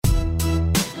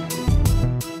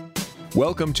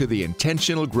Welcome to the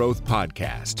Intentional Growth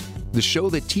Podcast, the show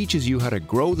that teaches you how to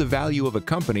grow the value of a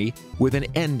company with an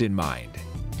end in mind.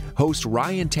 Host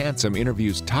Ryan Tansom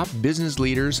interviews top business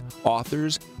leaders,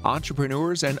 authors,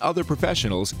 entrepreneurs, and other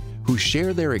professionals who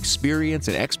share their experience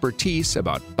and expertise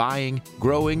about buying,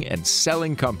 growing, and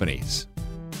selling companies.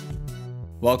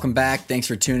 Welcome back. Thanks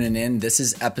for tuning in. This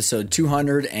is episode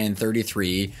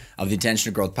 233 of the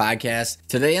Intentional Growth Podcast.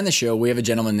 Today on the show, we have a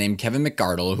gentleman named Kevin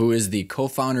McArdle, who is the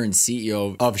co-founder and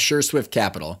CEO of SureSwift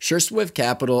Capital. SureSwift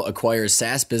Capital acquires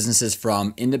SaaS businesses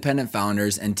from independent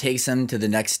founders and takes them to the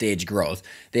next stage growth.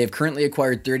 They have currently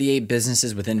acquired 38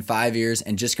 businesses within 5 years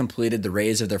and just completed the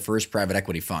raise of their first private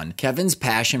equity fund. Kevin's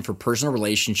passion for personal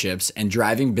relationships and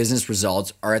driving business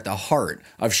results are at the heart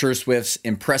of SureSwift's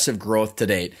impressive growth to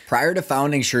date. Prior to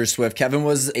founding SureSwift, Kevin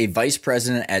was a vice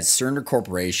president at Cerner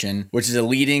Corporation, which is a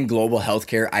leading global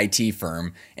healthcare IT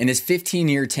firm. In his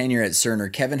 15-year tenure at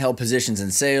Cerner, Kevin held positions in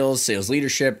sales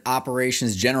leadership,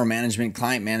 operations, general management,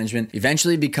 client management,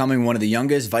 eventually becoming one of the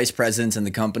youngest vice presidents in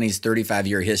the company's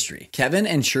 35-year history. Kevin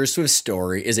and SureSwift's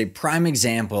story is a prime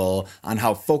example on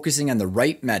how focusing on the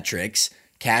right metrics,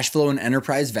 cash flow and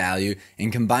enterprise value,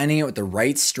 and combining it with the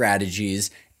right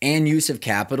strategies and use of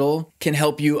capital can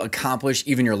help you accomplish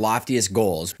even your loftiest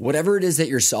goals. Whatever it is that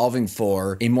you're solving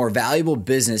for, a more valuable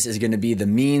business is going to be the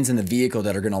means and the vehicle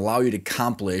that are going to allow you to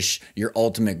accomplish your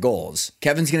ultimate goals.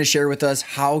 Kevin's going to share with us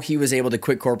how he was able to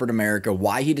quit corporate America,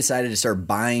 why he decided to start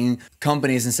buying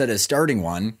companies instead of starting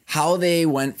one, how they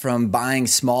went from buying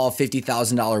small $50,000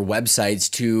 websites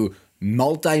to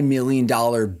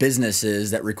multi-million-dollar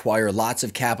businesses that require lots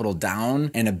of capital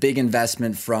down and a big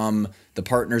investment from the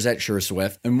partners at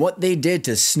SureSwift, and what they did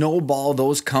to snowball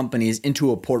those companies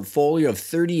into a portfolio of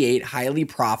 38 highly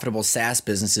profitable SaaS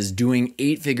businesses doing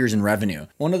 8 figures in revenue.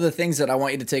 One of the things that I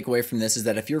want you to take away from this is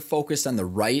that if you're focused on the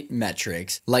right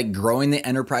metrics, like growing the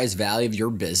enterprise value of your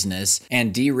business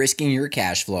and de-risking your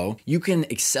cash flow, you can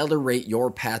accelerate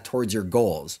your path towards your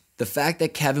goals. The fact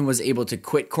that Kevin was able to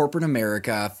quit corporate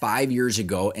America 5 years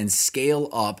ago and scale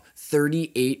up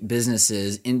 38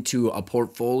 businesses into a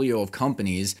portfolio of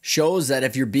companies shows that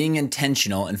if you're being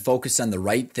intentional and focused on the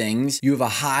right things, you have a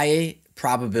high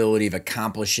probability of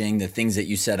accomplishing the things that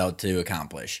you set out to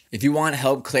accomplish. If you want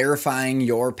help clarifying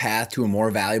your path to a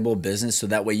more valuable business so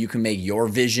that way you can make your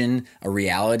vision a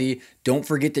reality, don't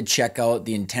forget to check out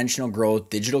the Intentional Growth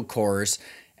digital course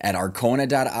at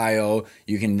Arkona.io.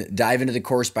 You can dive into the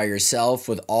course by yourself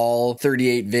with all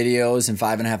 38 videos in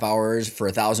 5.5 hours for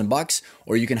 $1,000,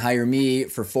 or you can hire me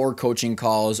for 4 coaching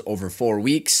calls over 4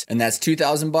 weeks, and that's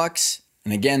 $2,000.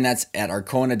 And again, that's at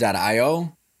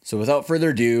Arkona.io. So without further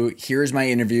ado, here's my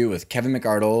interview with Kevin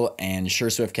McArdle and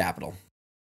SureSwift Capital.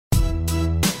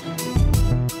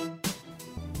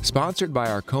 Sponsored by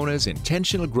Arkona's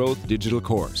Intentional Growth digital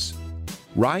course.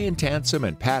 Ryan Tansom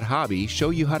and Pat Hobby show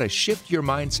you how to shift your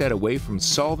mindset away from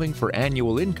solving for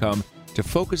annual income to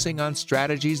focusing on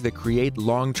strategies that create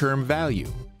long-term value,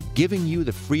 giving you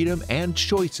the freedom and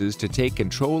choices to take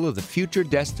control of the future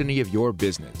destiny of your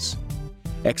business.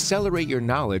 Accelerate your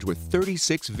knowledge with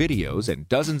 36 videos and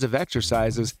dozens of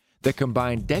exercises that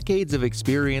combine decades of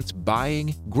experience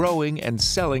buying, growing, and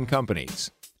selling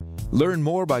companies. Learn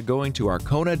more by going to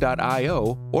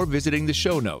Arkona.io or visiting the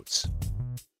show notes.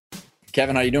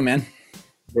 Kevin, how you doing, man?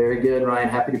 Very good, Ryan.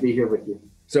 Happy to be here with you.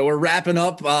 So we're wrapping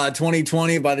up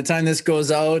 2020. By the time this goes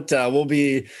out, we'll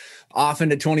be off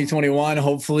into 2021,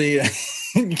 hopefully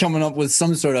coming up with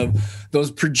some sort of those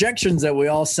projections that we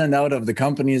all send out of the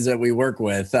companies that we work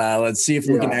with. Let's see if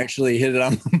we can actually hit it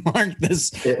on the mark.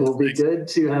 It will be good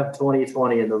to have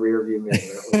 2020 in the rearview mirror.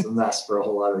 It was a mess for a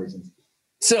whole lot of reasons.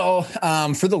 So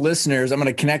for the listeners, I'm going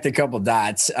to connect a couple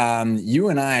dots. You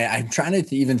and I'm trying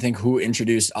to even think who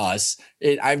introduced us.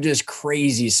 I've just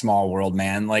crazy small world,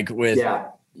 man. Like with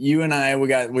you and I,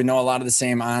 we know a lot of the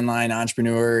same online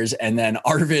entrepreneurs. And then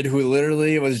Arvid, who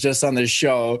literally was just on the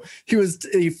show,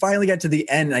 he finally got to the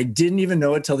end. And I didn't even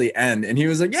know it till the end. And he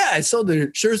was like, yeah, I sold the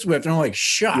SureSwift. And I'm like,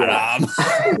 shut up.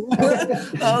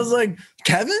 I was like,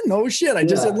 Kevin? No shit. I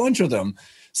just had lunch with him.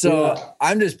 So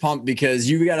I'm just pumped because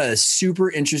you got a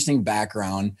super interesting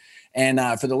background. And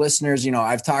for the listeners,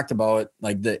 I've talked about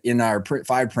like in our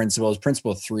 5 principles,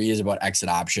 principle 3 is about exit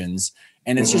options.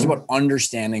 And it's just about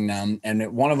understanding them.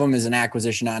 And one of them is an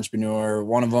acquisition entrepreneur.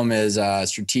 One of them is a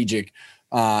strategic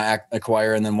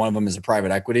acquirer. And then one of them is a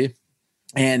private equity.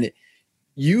 And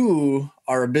you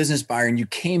are a business buyer and you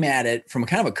came at it from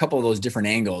kind of a couple of those different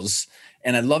angles.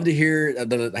 And I'd love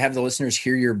to have the listeners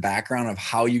hear your background of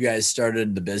how you guys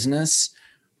started the business,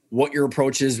 what your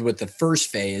approach is with the first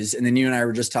phase. And then you and I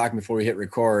were just talking before we hit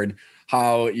record,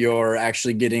 how you're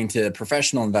actually getting to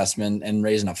professional investment and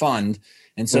raising a fund.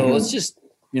 And so let's just,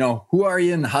 who are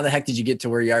you and how the heck did you get to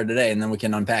where you are today? And then we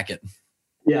can unpack it.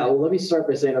 Yeah, well, let me start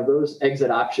by saying of those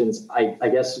exit options, I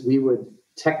guess we would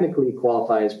technically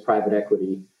qualify as private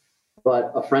equity.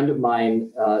 But a friend of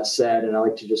mine said, and I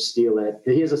like to just steal it,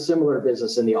 he has a similar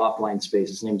business in the offline space.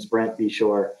 His name's Brent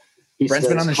Beshore. Brent's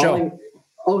been on the show.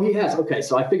 Oh, he has? Okay,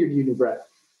 so I figured you knew Brent.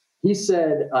 He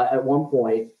said at one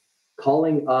point,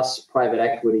 calling us private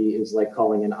equity is like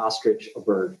calling an ostrich a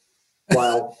bird.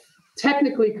 While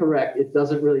technically correct, it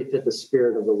doesn't really fit the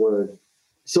spirit of the word.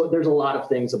 So there's a lot of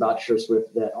things about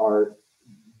SureSwift that are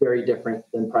very different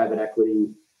than private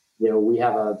equity. We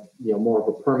have a more of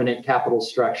a permanent capital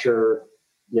structure.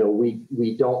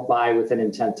 We don't buy with an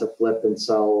intent to flip and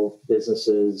sell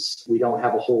businesses. We don't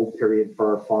have a hold period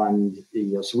for our fund.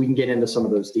 So we can get into some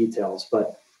of those details.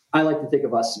 But I like to think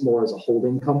of us more as a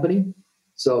holding company.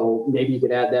 So maybe you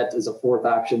could add that as a fourth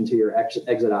option to your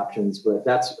exit options. But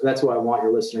that's what I want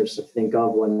your listeners to think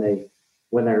of when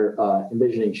they're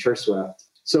envisioning SureSwift.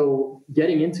 So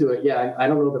getting into it, I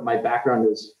don't know that my background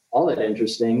is all that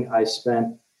interesting. I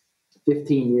spent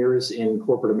 15 years in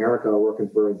corporate America working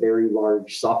for a very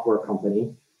large software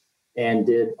company and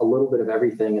did a little bit of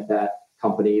everything at that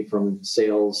company, from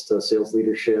sales to sales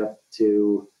leadership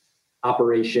to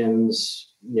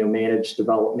operations, managed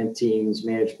development teams,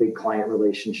 managed big client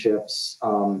relationships.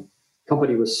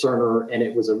 Company was Cerner, and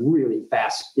it was a really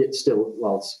fast,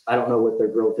 I don't know what their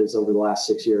growth is over the last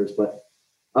 6 years, but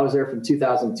I was there from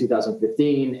 2000 to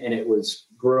 2015, and it was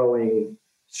growing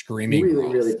screaming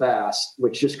really, really fast,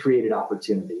 which just created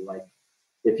opportunity. Like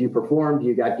if you performed,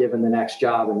 you got given the next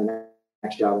job and the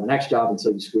next job and the next job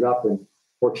until you screwed up. And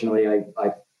fortunately,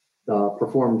 I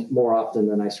performed more often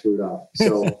than I screwed up.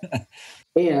 So,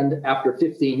 and after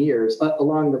 15 years,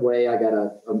 along the way, I got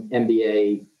an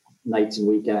MBA nights and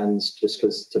weekends just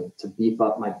because to beef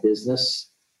up my business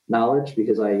knowledge,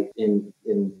 because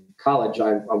in college,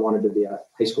 I wanted to be a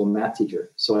high school math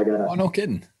teacher. So I got oh, no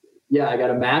kidding. Yeah, I got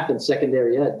a math and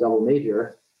secondary ed double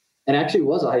major, and actually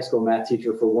was a high school math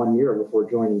teacher for 1 year before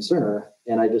joining Cerner.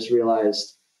 And I just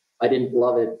realized I didn't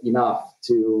love it enough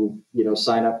to,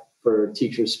 sign up for a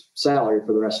teacher's salary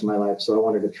for the rest of my life. So I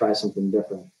wanted to try something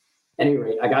different. At any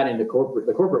rate, I got into the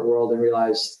corporate world and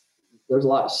realized there's a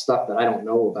lot of stuff that I don't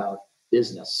know about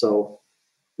business. So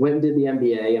went and did the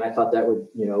MBA, and I thought that would,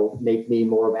 make me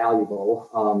more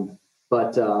valuable.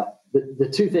 But the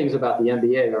two things about the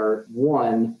MBA are,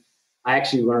 one, I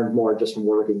actually learned more just from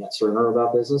working at Cerner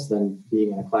about business than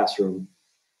being in a classroom.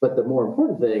 But the more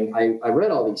important thing, I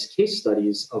read all these case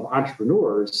studies of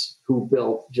entrepreneurs who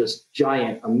built just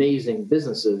giant, amazing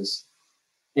businesses.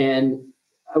 And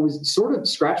I was sort of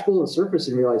scratched below the surface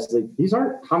and realized these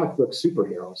aren't comic book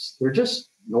superheroes. They're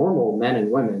just normal men and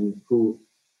women who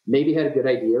maybe had a good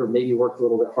idea, or maybe worked a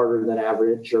little bit harder than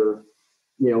average, or,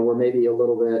 were maybe a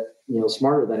little bit,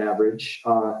 smarter than average.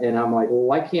 And I'm like, well,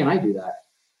 why can't I do that?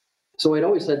 So I'd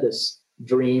always had this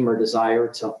dream or desire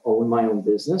to own my own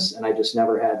business, and I just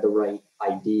never had the right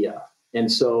idea.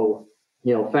 And so,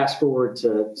 fast forward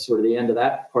to sort of the end of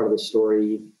that part of the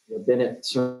story, been at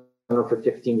Cerner for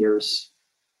 15 years.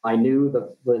 I knew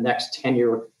the next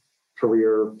 10-year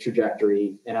career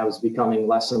trajectory, and I was becoming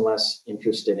less and less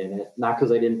interested in it. Not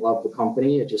because I didn't love the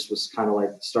company. It just was kind of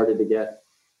like started to get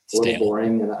a little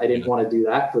boring, and I didn't want to do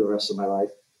that for the rest of my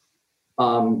life.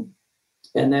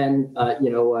 And then,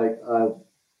 a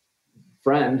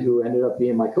friend who ended up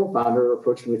being my co-founder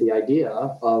approached me with the idea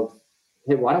of,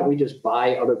 hey, why don't we just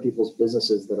buy other people's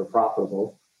businesses that are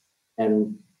profitable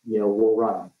and, we'll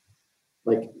run them.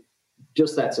 Like,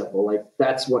 just that simple. Like,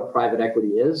 that's what private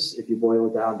equity is, if you boil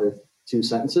it down to two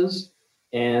sentences.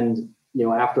 And,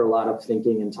 after a lot of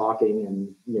thinking and talking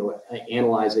and,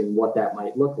 analyzing what that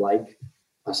might look like,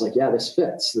 I was like, yeah, this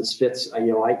fits.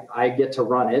 I get to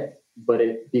run it. But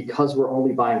because we're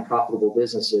only buying profitable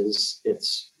businesses,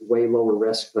 it's way lower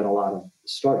risk than a lot of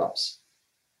startups.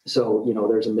 So,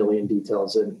 there's a million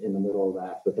details in the middle of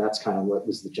that, but that's kind of what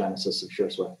was the genesis of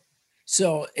SureSwift.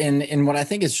 So, and what I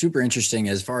think is super interesting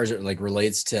as far as it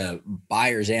relates to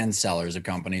buyers and sellers of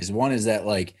companies, one is that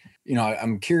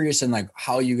I'm curious in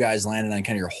how you guys landed on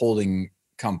kind of your holding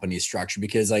company structure,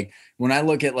 because when I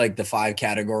look at the 5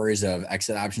 categories of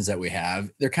exit options that we have,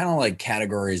 they're kind of like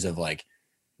categories of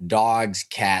dogs,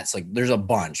 cats, there's a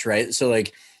bunch, right? So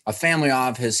a family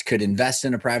office could invest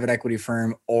in a private equity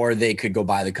firm, or they could go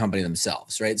buy the company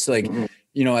themselves, right? So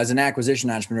as an acquisition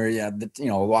entrepreneur,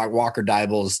 Walker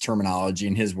Deibel's terminology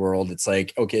in his world, it's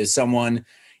okay, someone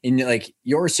in like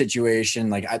your situation,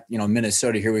 like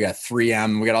Minnesota here, we got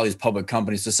 3M, we got all these public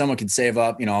companies. So someone could save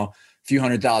up, a few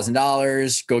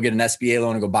 $100,000, go get an SBA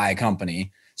loan and go buy a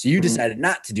company. So you decided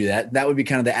not to do that. That would be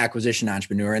kind of the acquisition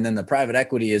entrepreneur. And then the private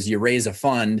equity is you raise a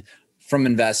fund from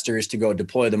investors to go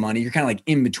deploy the money. You're kind of like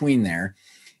in between there.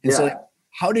 And so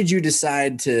how did you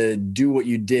decide to do what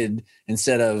you did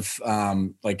instead of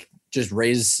just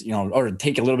raise, or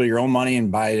take a little bit of your own money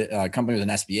and buy a company with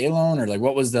an SBA loan? Or like,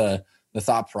 what was the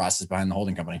thought process behind the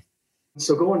holding company?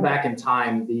 So going back in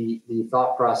time, the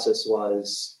thought process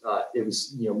was, it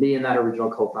was, me and that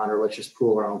original co-founder, let's just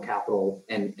pool our own capital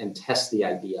and test the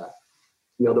idea.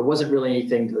 There wasn't really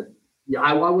anything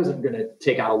I wasn't going to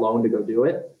take out a loan to go do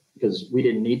it because we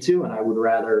didn't need to. And I would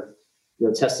rather,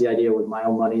 test the idea with my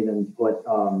own money than put,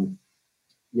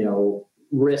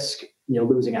 risk,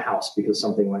 losing a house because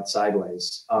something went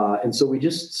sideways. And so we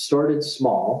just started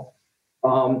small.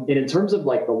 And in terms of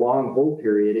like the long hold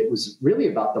period, it was really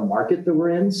about the market that we're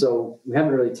in. So we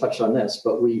haven't really touched on this,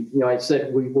 but I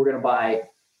said we were going to buy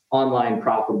online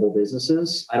profitable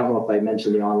businesses. I don't know if I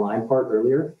mentioned the online part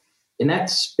earlier. In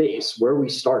that space where we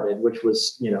started, which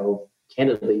was,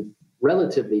 candidly,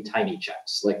 relatively tiny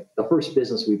checks. Like the first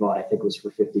business we bought, I think was for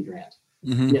 $50,000.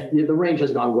 Mm-hmm. Yeah, the range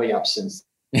has gone way up since.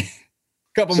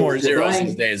 Couple more zeros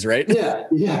these days, right?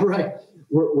 Yeah, right.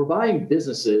 We're buying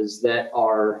businesses that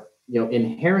are,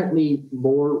 inherently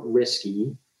more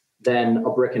risky than a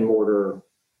brick and mortar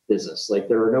business. Like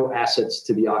there are no assets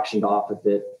to be auctioned off if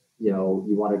it, you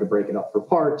wanted to break it up for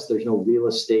parts. There's no real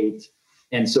estate.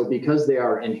 And so because they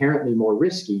are inherently more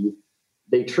risky,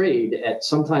 they trade at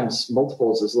sometimes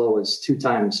multiples as low as 2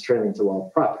 times trailing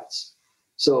 12 profits.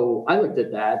 So I looked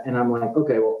at that and I'm like,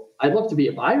 okay, well, I'd love to be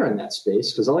a buyer in that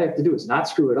space because all I have to do is not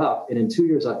screw it up. And in 2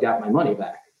 years, I've got my money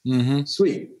back. Mm-hmm.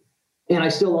 Sweet. And I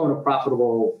still own a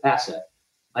profitable asset.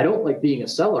 I don't like being a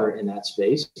seller in that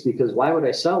space because why would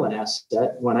I sell an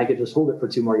asset when I could just hold it for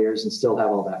 2 more years and still have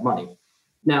all that money?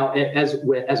 Now,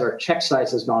 as our check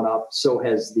size has gone up, so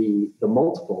has the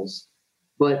multiples.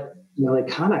 But, they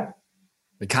kind of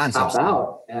the concept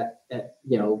out at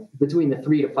between the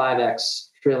 3 to 5x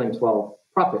trailing 12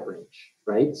 profit range,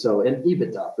 right? So, and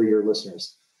EBITDA for your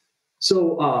listeners.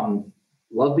 So,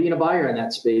 love being a buyer in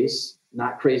that space,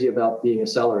 not crazy about being a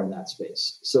seller in that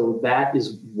space. So that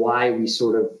is why we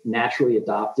sort of naturally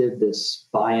adopted this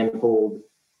buy and hold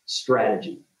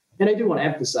strategy. And I do want to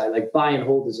emphasize, like buy and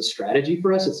hold is a strategy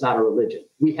for us. It's not a religion.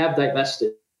 We have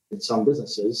divested some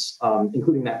businesses,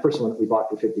 including that first one that we bought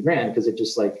for $50,000 because it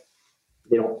just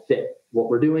they don't fit what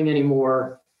we're doing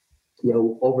anymore.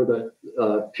 Over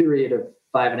the period of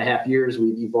 5.5 years,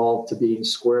 we've evolved to being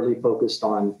squarely focused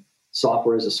on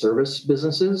software as a service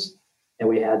businesses. And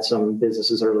we had some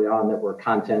businesses early on that were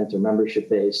content or membership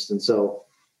based. And so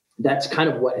that's kind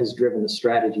of what has driven the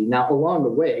strategy. Now, along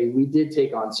the way, we did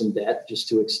take on some debt just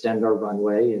to extend our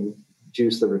runway and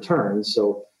juice the returns.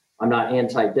 So I'm not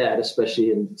anti-debt,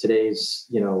 especially in today's,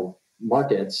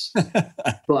 markets.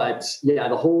 But yeah,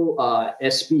 the whole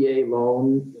SBA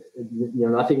loan,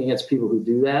 nothing against people who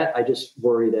do that. I just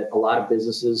worry that a lot of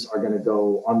businesses are going to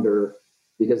go under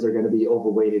because they're going to be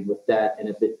overweighted with debt. And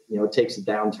if it, takes a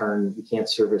downturn, you can't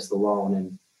service the loan.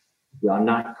 And I'm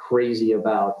not crazy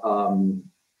about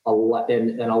a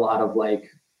lot of like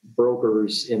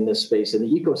brokers in this space. And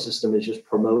the ecosystem is just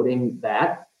promoting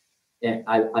that. And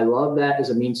I love that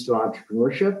as a means to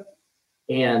entrepreneurship.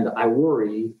 And I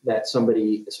worry that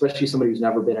somebody, especially somebody who's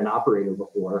never been an operator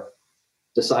before,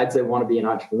 decides they want to be an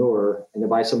entrepreneur and they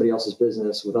buy somebody else's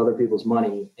business with other people's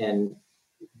money, and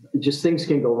just things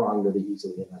can go wrong really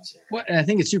easily in that scenario. Well, and I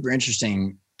think it's super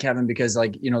interesting, Kevin, because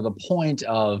the point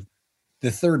of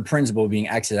the third principle being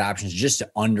exit options is just to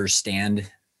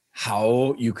understand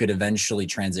how you could eventually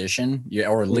transition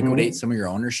or liquidate some of your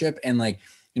ownership. And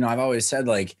I've always said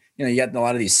you got a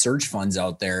lot of these search funds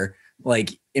out there,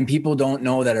 and people don't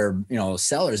know that are,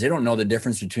 sellers. They don't know the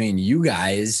difference between you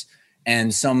guys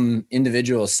and some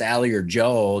individual Sally or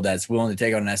Joe that's willing to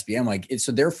take out an SBM.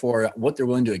 So therefore what they're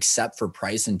willing to accept for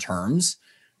price and terms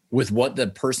with what the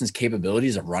person's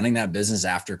capabilities of running that business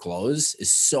after close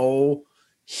is so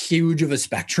huge of a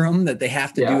spectrum that they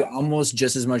have to do almost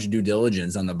just as much due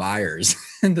diligence on the buyers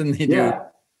than they do.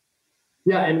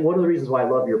 Yeah. And one of the reasons why I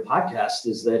love your podcast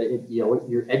is that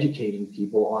you're educating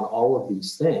people on all of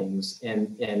these things.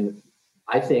 And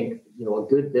I think, a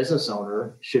good business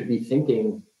owner should be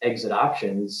thinking exit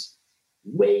options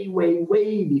way, way,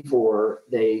 way before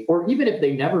or even if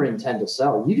they never intend to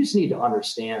sell. You just need to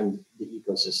understand the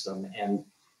ecosystem and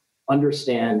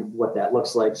understand what that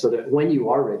looks like so that when you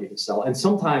are ready to sell, and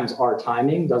sometimes our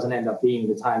timing doesn't end up being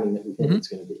the timing that we think it's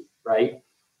going to be, right?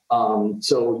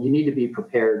 So you need to be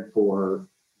prepared for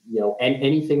and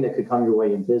anything that could come your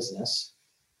way in business.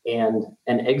 And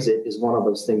an exit is one of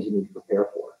those things you need to prepare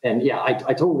for. And yeah, I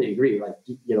totally agree. Like,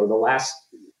 the last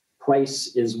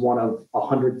price is one of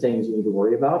 100 things you need to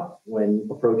worry about when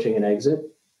approaching an exit.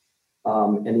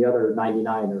 And the other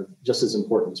 99 are just as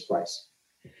important as price.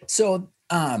 So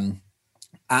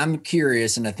I'm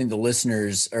curious, and I think the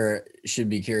listeners should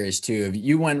be curious too. If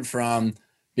you went from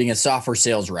being a software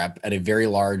sales rep at a very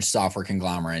large software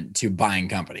conglomerate to buying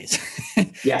companies.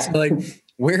 Yeah. So like,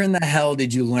 where in the hell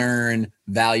did you learn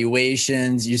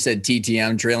valuations? You said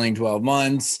TTM, trailing 12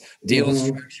 months, deal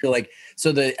structure. Like,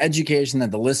 so the education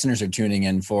that the listeners are tuning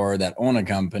in for that own a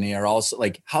company are also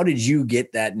like, how did you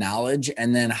get that knowledge?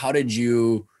 And then how did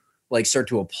you like start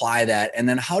to apply that? And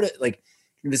then how did like,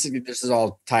 this is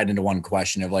all tied into one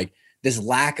question of like this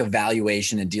lack of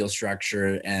valuation and deal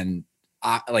structure and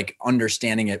like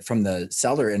understanding it from the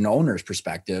seller and owner's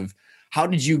perspective. How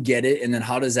did you get it? And then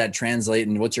how does that translate?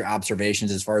 And what's your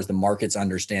observations as far as the market's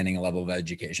understanding a level of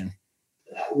education?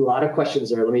 A lot of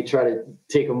questions there. Let me try to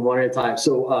take them one at a time.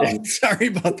 So sorry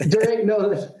about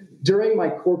that. During my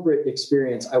corporate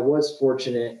experience, I was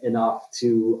fortunate enough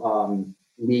to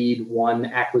lead one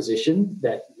acquisition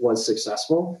that was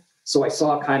successful. So I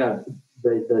saw kind of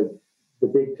the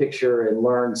big picture and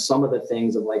learned some of the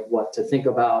things of like what to think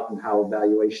about and how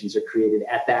valuations are created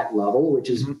at that level, which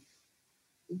is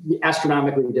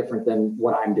astronomically different than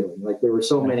what I'm doing. Like there were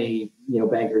so many,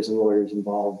 bankers and lawyers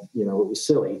involved, it was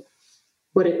silly,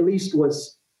 but it at least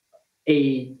was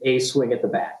a swing at the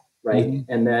bat. Right.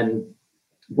 Mm-hmm. And then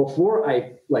before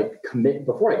I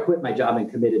quit my job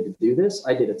and committed to do this,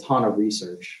 I did a ton of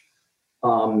research.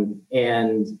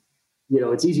 And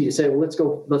it's easy to say, well,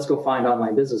 let's go find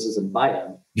online businesses and buy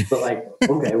them. But like,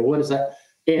 okay, well, what does that?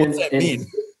 And, what does that mean?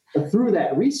 Through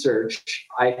that research,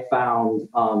 I found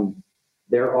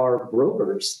there are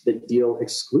brokers that deal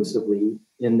exclusively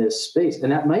in this space.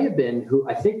 And that may have been who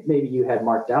I think maybe you had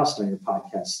Mark Doust on your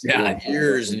podcast. Yeah,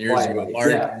 years and years ago, Mark.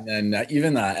 Yeah. And then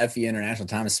even FE International,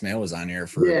 Thomas Smale was on here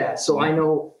for. Yeah, so I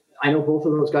know both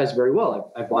of those guys very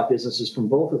well. I bought businesses from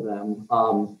both of them.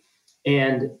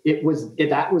 And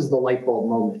that was the light bulb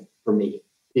moment for me,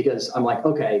 because I'm like,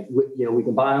 okay, we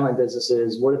can buy online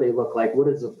businesses. What do they look like? What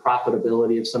is the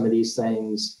profitability of some of these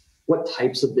things? What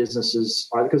types of businesses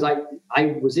are, because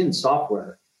I was in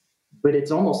software, but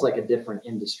it's almost like a different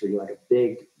industry, like a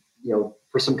big,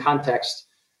 for some context,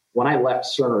 when I left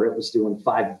Cerner, it was doing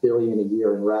 $5 billion a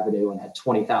year in revenue and had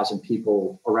 20,000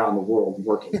 people around the world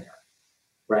working there.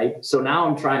 Right. So now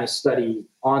I'm trying to study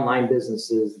online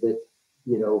businesses that,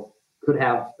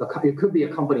 it could be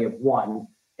a company of one,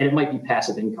 and it might be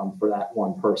passive income for that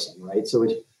one person. Right. So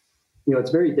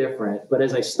it's very different. But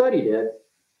as I studied it,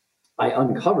 I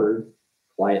uncovered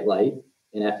Quiet Light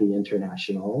and FE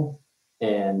International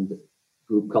and a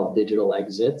group called Digital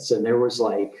Exits. And there was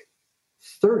like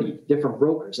 30 different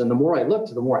brokers. And the more I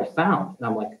looked, the more I found. And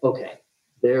I'm like, okay,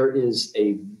 there is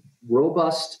a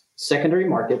robust secondary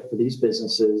market for these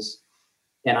businesses.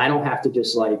 And I don't have to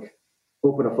just like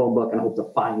open a phone book and hope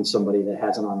to find somebody that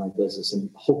has an online business and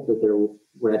hope that they're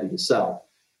ready to sell.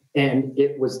 And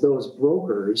it was those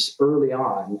brokers early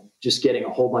on just getting a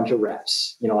whole bunch of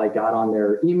reps. I got on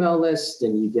their email list,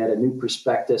 and you get a new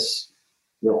prospectus,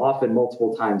 often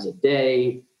multiple times a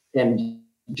day, and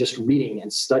just reading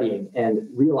and studying and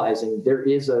realizing there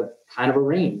is a kind of a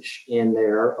range in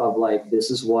there of like,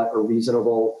 this is what a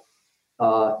reasonable,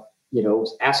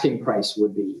 asking price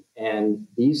would be. And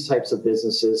these types of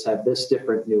businesses have this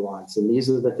different nuance. And these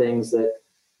are the things that,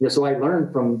 so I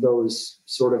learned from those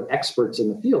sort of experts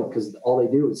in the field, because all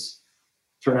they do is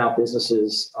turn out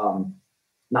businesses.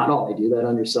 Not all they do, that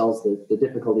undersells the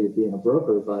difficulty of being a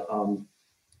broker, but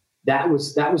that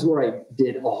was where I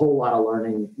did a whole lot of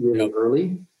learning really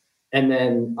early. And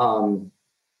then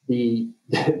the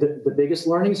biggest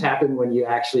learnings happen when you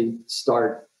actually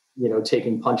start,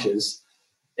 taking punches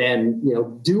and,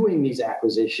 doing these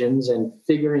acquisitions and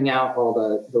figuring out all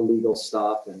the legal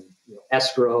stuff and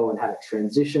escrow and how to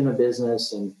transition a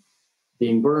business, and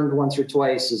being burned once or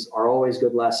twice are always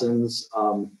good lessons.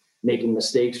 Making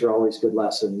mistakes are always good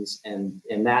lessons. And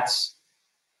that's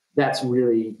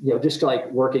really, just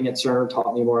like working at Cerner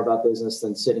taught me more about business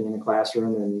than sitting in a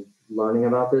classroom and learning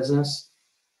about business.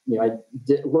 I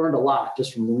learned a lot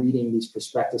just from reading these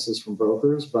prospectuses from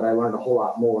brokers, but I learned a whole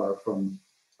lot more from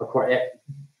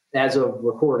as of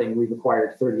recording, we've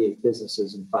acquired 38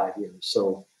 businesses in 5 years.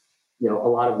 So, a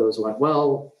lot of those went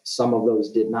well, some of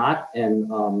those did not,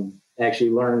 and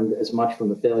actually learned as much from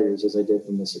the failures as I did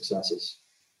from the successes.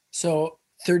 So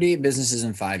 38 businesses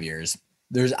in 5 years.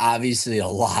 There's obviously a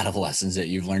lot of lessons that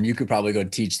you've learned. You could probably go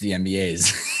teach the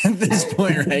MBAs at this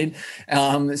point, right?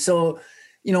 So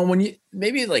when you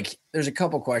maybe like, there's a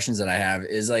couple questions that I have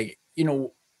is like,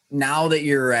 now that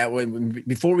you're at,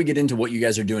 before we get into what you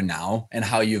guys are doing now and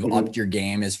how you've upped your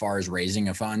game as far as raising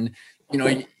a fund,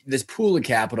 this pool of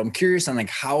capital, I'm curious on like,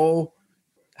 how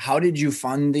did you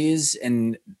fund these?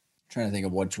 And trying to think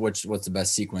of what's the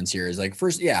best sequence here is like,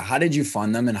 first, how did you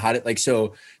fund them? And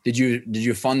did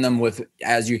you fund them with,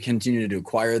 as you continue to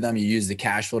acquire them, you use the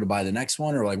cash flow to buy the next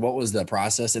one, or like, what was the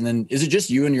process? And then is it just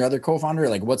you and your other co-founder?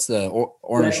 Like what's the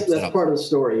ownership? That's part of the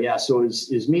story. Yeah. So it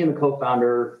was me and the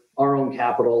co-founder, our own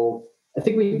capital. I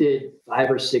think we did 5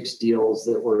 or 6 deals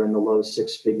that were in the low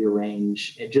 6-figure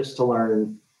range, and just to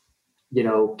learn,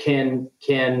 can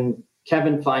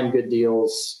Kevin find good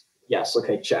deals? Yes.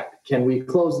 Okay. Check. Can we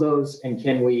close those? And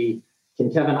can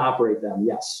Kevin operate them?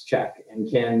 Yes. Check. And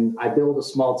can I build a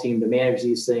small team to manage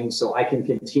these things so I can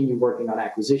continue working on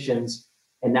acquisitions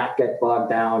and not get bogged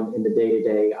down in the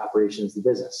day-to-day operations of the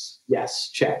business? Yes.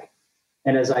 Check.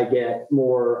 And as I get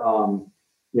more,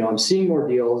 I'm seeing more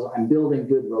deals, I'm building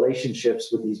good relationships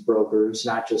with these brokers,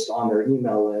 not just on their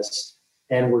email list.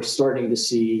 And we're starting to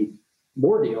see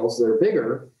more deals that are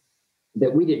bigger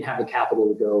that we didn't have the capital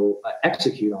to go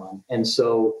execute on. And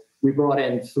so we brought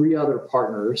in 3 other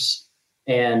partners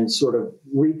and sort of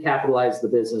recapitalized the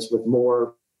business with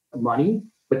more money,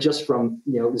 but just from,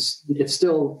 it's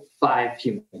still 5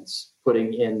 humans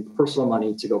putting in personal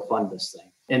money to go fund this thing.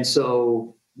 And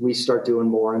so we start doing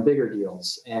more and bigger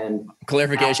deals. And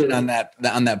clarification on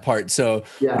that part. So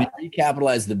when you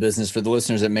recapitalize the business, for the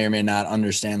listeners that may or may not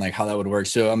understand like how that would work.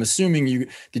 So I'm assuming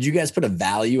did you guys put a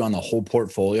value on the whole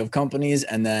portfolio of companies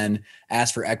and then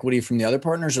ask for equity from the other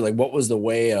partners, or like what was the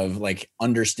way of like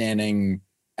understanding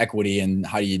equity and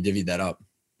how do you divvy that up?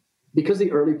 Because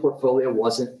the early portfolio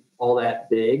wasn't all that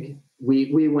big,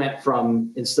 we went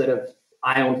from, instead of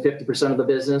I own 50% of the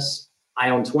business, I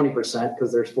own 20%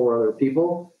 because there's 4 other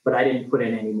people, but I didn't put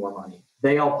in any more money.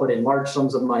 They all put in large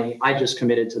sums of money. I just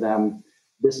committed to them.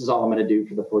 This is all I'm going to do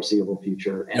for the foreseeable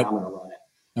future, and I'm going to run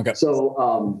it. Okay.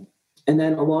 So, and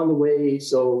then along the way,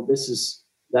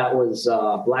 that was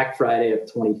Black Friday of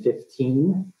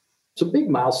 2015. So big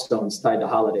milestones tied to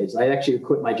holidays. I actually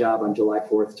quit my job on July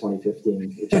 4th,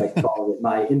 2015, which I call it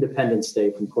my Independence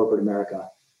Day from corporate America.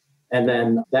 And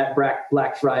then that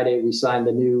Black Friday, we signed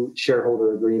the new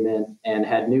shareholder agreement and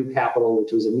had new capital,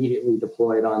 which was immediately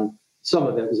deployed on, some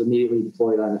of it was immediately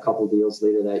deployed on a couple of deals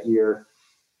later that year.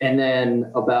 And then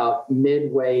about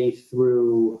midway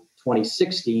through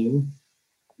 2016,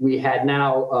 we had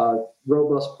now a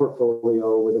robust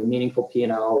portfolio with a meaningful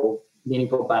P&L,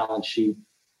 meaningful balance sheet.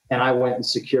 And I went and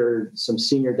secured some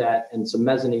senior debt and some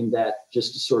mezzanine debt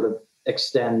just to sort of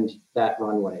extend that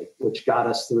runway, which got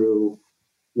us through,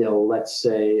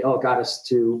 got us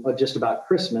to just about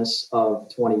Christmas of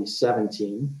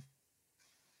 2017.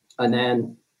 And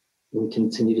then we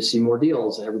continue to see more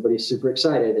deals and everybody's super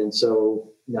excited. And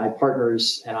so my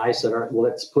partners and I said, all right, well,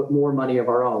 let's put more money of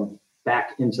our own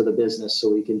back into the business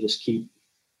so we can just keep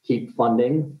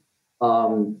funding.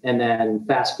 And then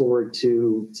fast forward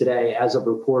to today, as of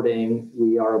reporting,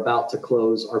 we are about to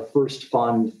close our first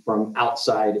fund from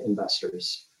outside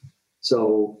investors.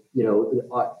 So,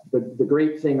 the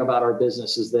great thing about our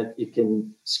business is that it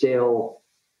can scale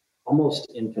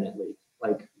almost infinitely.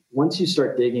 Like once you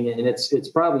start digging in, and it's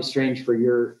probably strange for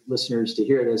your listeners to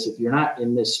hear this, if you're not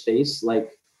in this space,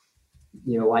 like,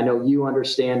 I know you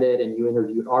understand it and you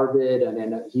interviewed Arvid, and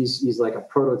then he's like a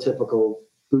prototypical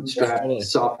bootstrap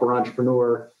software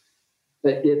entrepreneur.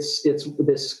 But it's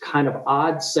this kind of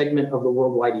odd segment of the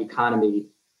worldwide economy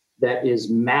that is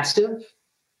massive,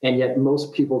 and yet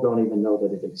most people don't even know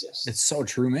that it exists. It's so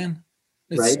true, man.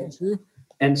 It's right? So true.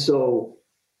 And so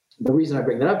the reason I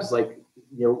bring that up is like,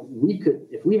 we could,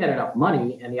 if we had enough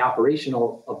money and the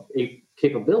operational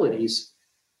capabilities,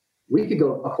 we could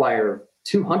go acquire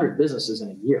 200 businesses in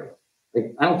a year.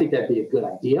 Like, I don't think that'd be a good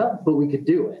idea, but we could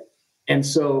do it. And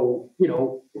so,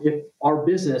 if our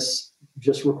business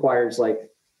just requires like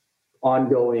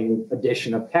ongoing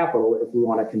addition of capital, if we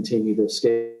want to continue to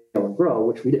scale and grow,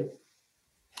 which we do.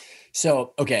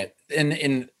 So, okay.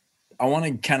 And I want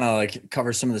to kind of like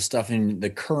cover some of the stuff in the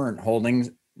current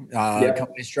holdings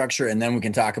company structure. And then we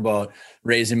can talk about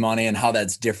raising money and how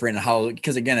that's different and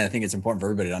because again, I think it's important for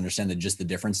everybody to understand just the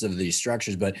difference of these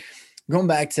structures. But going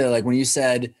back to like when you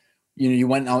said, you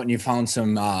went out and you found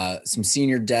some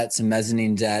senior debt, some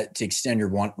mezzanine debt to extend your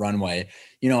runway.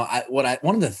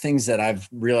 One of the things that I've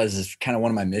realized is kind of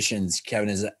one of my missions, Kevin,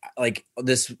 is like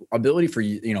this ability for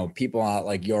people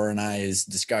like your and I's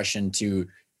discussion to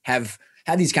have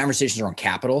these conversations around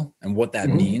capital and what that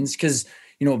means. Because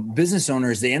business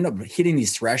owners, they end up hitting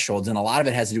these thresholds, and a lot of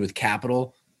it has to do with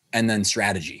capital and then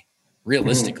strategy.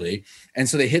 realistically. And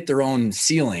so they hit their own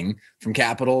ceiling from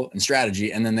capital and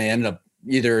strategy. And then they ended up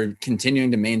either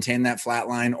continuing to maintain that flat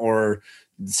line or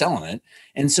selling it.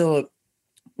 And so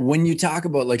when you talk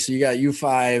about like, so you got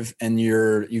U5 and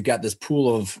you've got this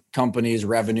pool of companies,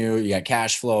 revenue, you got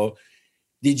cash flow.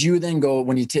 Did you then go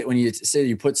when you say did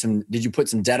you put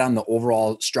some debt on the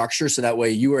overall structure so that way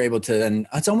you were able to then,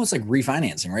 it's almost like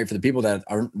refinancing, right? For the people that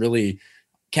aren't really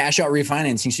cash out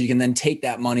refinancing, so you can then take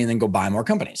that money and then go buy more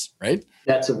companies, right?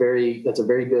 That's a very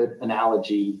good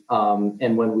analogy.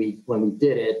 And when we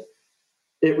did it,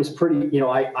 it was pretty,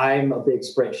 I'm a big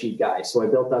spreadsheet guy. So I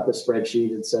built out the spreadsheet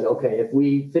and said, okay, if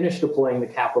we finish deploying the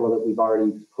capital that we've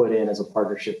already put in as a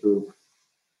partnership group,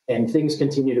 and things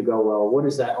continue to go well, what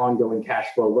does that ongoing cash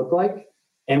flow look like?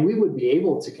 And we would be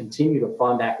able to continue to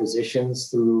fund acquisitions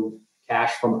through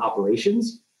cash from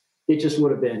operations. It just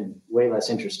would have been way less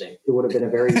interesting. It would have been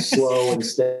a very slow and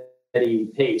steady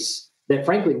pace that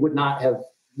frankly would not have,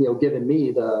 given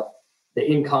me the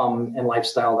income and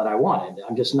lifestyle that I wanted.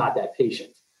 I'm just not that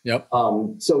patient. Yep.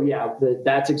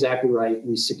 That's exactly right.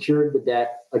 We secured the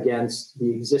debt against the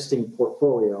existing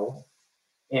portfolio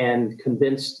and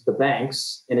convinced the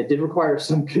banks, and it did require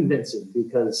some convincing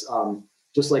because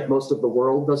just like most of the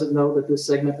world doesn't know that this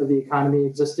segment of the economy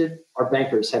existed, our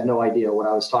bankers had no idea what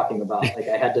I was talking about. Like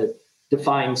I had to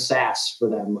define SaaS for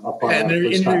them upon our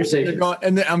first conversation.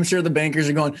 And I'm sure the bankers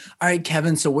are going, all right,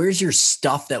 Kevin, so where's your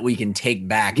stuff that we can take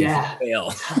back if you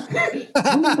fail?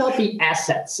 Tell me about the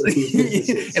assets of these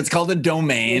businesses. It's called a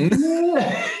domain.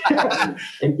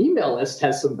 An email list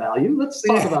has some value. Let's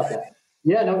talk about that.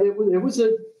 Yeah, no, it was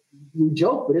we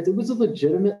joke, but it was a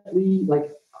legitimately,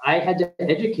 like, I had to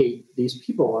educate these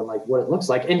people on like what it looks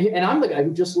like. And I'm the guy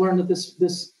who just learned that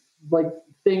this like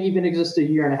thing even existed a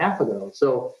year and a half ago.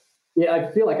 So yeah,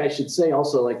 I feel like I should say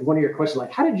also, like, one of your questions,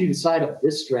 like, how did you decide on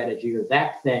this strategy or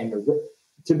that thing?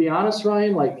 To be honest,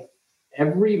 Ryan, like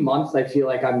every month I feel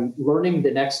like I'm learning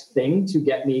the next thing to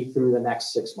get me through the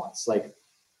next 6 months. Like,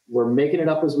 we're making it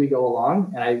up as we go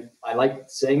along. And I like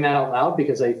saying that out loud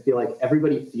because I feel like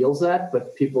everybody feels that,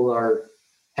 but people are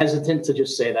hesitant to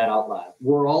just say that out loud.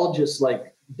 We're all just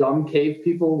like dumb cave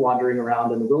people wandering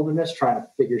around in the wilderness trying to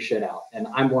figure shit out. And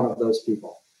I'm one of those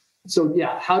people. So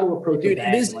yeah, how to approach it.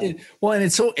 And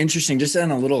it's so interesting. Just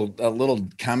on a little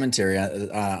commentary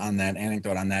on that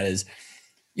anecdote on that is,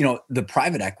 the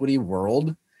private equity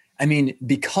world, I mean,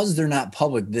 because they're not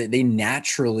public, they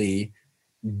naturally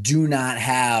do not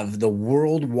have the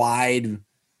worldwide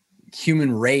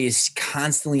human race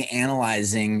constantly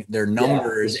analyzing their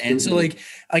numbers. And so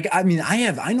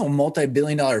I know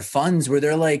multi-billion-dollar funds where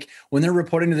they're like, when they're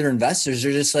reporting to their investors,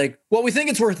 they're just like, well, we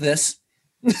think it's worth this.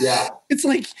 Yeah. It's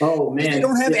like, oh man, they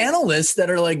don't have analysts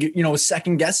that are like,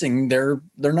 second guessing their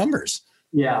numbers.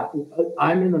 Yeah.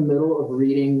 I'm in the middle of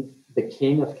reading The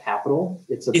King of Capital.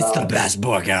 It's the best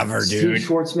book ever, dude. Steve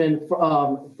Schwartzman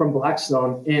from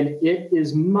Blackstone. And it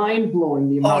is mind blowing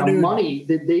the amount of money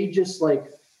that they just like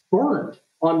burned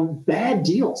on bad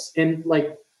deals. And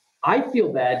like, I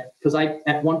feel bad because I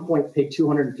at one point paid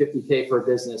 $250K for a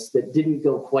business that didn't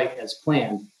go quite as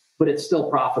planned, but it's still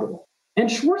profitable. And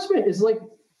Schwartzman is like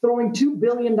throwing $2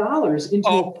 billion into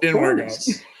a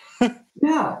bonus.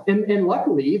 Yeah. And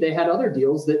luckily they had other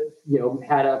deals that,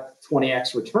 had a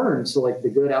 20x return. So like the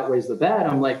good outweighs the bad.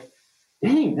 I'm like,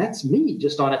 dang, that's me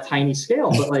just on a tiny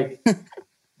scale. But like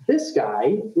this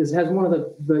guy has one of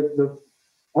the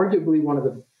arguably one of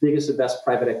the biggest and best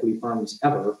private equity firms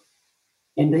ever.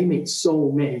 And they made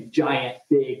so many giant,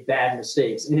 big, bad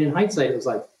mistakes. And in hindsight, it was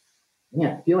like,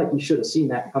 man, I feel like you should have seen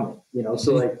that coming,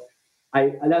 So like,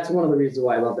 that's one of the reasons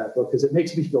why I love that book, because it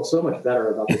makes me feel so much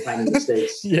better about the tiny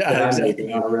mistakes that I'm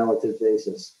making on a relative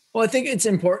basis. Well, I think it's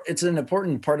important. It's an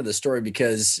important part of the story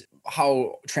because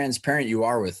how transparent you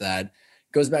are with that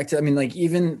goes back to,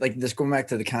 even like this, going back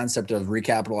to the concept of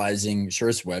recapitalizing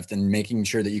SureSwift and making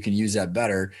sure that you can use that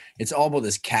better. It's all about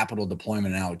this capital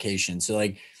deployment and allocation. So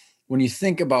like, when you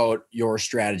think about your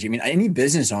strategy, any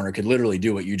business owner could literally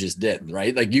do what you just did,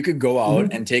 right? Like you could go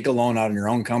out and take a loan out in your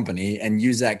own company and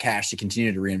use that cash to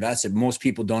continue to reinvest it. Most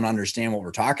people don't understand what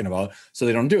we're talking about, so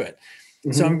they don't do it.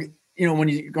 So when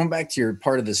you going back to your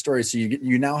part of the story, so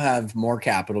you now have more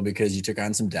capital because you took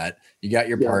on some debt, you got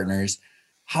your partners.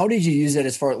 How did you use it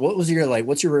as far,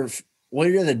 what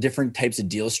are the different types of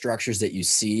deal structures that you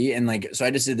see? And like, so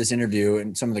I just did this interview,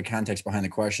 and some of the context behind the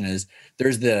question is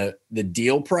there's the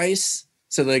deal price.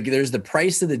 So like there's the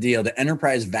price of the deal, the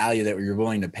enterprise value that you're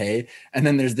willing to pay. And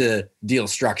then there's the deal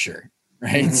structure,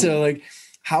 right? So like,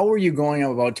 how are you going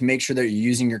about to make sure that you're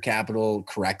using your capital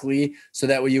correctly so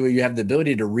that way you have the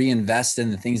ability to reinvest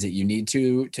in the things that you need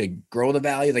to grow the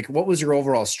value? Like, what was your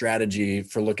overall strategy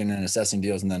for looking and assessing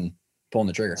deals? And then pulling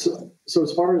the trigger? So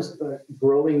as far as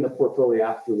growing the portfolio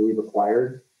after we've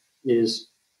acquired is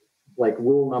like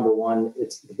rule number one,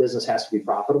 the business has to be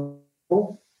profitable.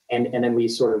 And then we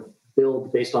sort of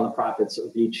build based on the profits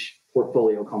of each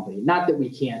portfolio company. Not that we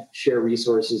can't share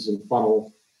resources and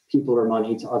funnel people or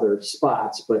money to other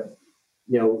spots, but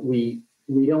we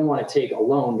don't want to take a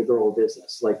loan to grow a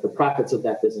business. Like the profits of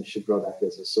that business should grow that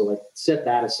business. So like set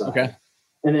that aside. Okay.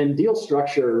 And then deal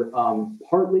structure,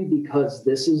 partly because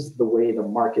this is the way the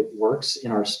market works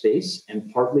in our space,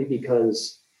 and partly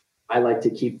because I like to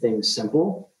keep things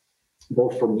simple,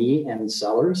 both for me and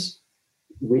sellers.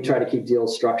 We try to keep deal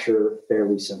structure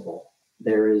fairly simple.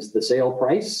 There is the sale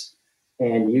price,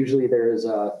 and usually there is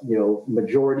a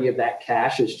majority of that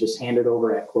cash is just handed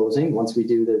over at closing once we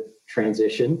do the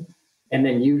transition. And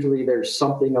then usually there's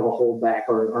something of a holdback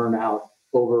or an earn out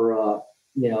over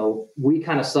we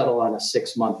kind of settle on a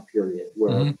 6-month period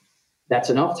where that's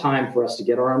enough time for us to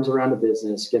get our arms around the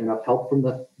business, get enough help from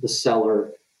the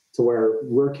seller to where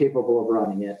we're capable of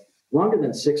running it. Longer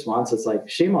than 6 months, it's like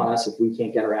shame on us if we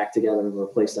can't get our act together and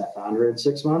replace that founder in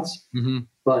 6 months.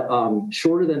 But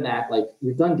shorter than that, like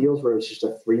we've done deals where it's just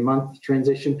a 3-month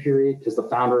transition period because the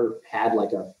founder had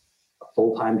like a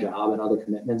full-time job and other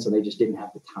commitments and they just didn't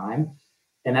have the time.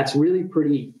 And that's really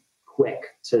pretty quick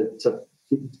to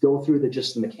go through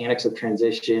the mechanics of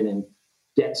transition and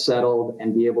get settled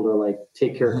and be able to like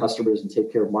take care of customers and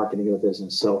take care of marketing of the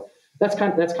business. So that's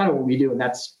kind of what we do. And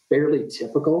that's fairly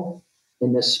typical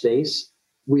in this space.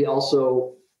 We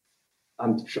also,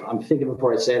 I'm thinking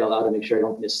before I say it out loud to make sure I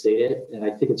don't misstate it. And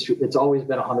I think it's always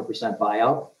been 100%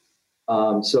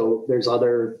 buyout. So there's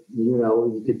other,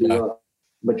 you could do a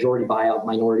majority buyout,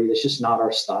 minority. That's just not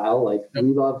our style. Like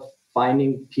we love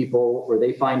finding people or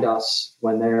they find us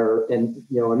when they're, and,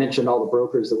 I mentioned all the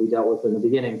brokers that we dealt with in the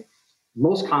beginning.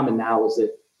 Most common now is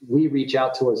that we reach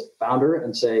out to a founder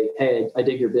and say, hey, I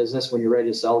dig your business. When you're ready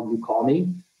to sell, you call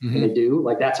me. And they do.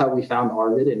 Like that's how we found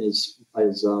Arvid and his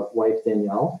wife,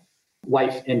 Danielle,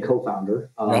 wife and co-founder.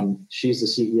 She's the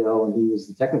CEO and he was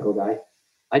the technical guy.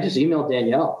 I just emailed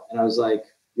Danielle and I was like,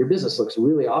 your business looks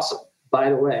really awesome. By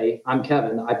the way, I'm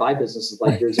Kevin. I buy businesses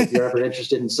like yours if you're ever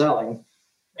interested in selling.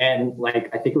 And like,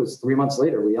 I think it was 3 months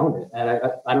later we owned it. And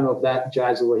I don't know if that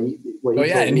jives with what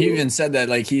he and he even said that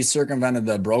like he circumvented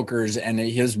the brokers and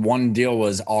his one deal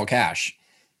was all cash.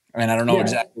 I mean, I don't know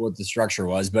exactly what the structure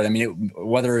was, but I mean,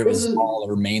 whether it was all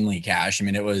or mainly cash. I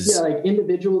mean, it was like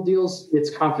individual deals. It's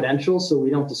confidential, so we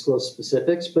don't disclose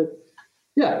specifics. But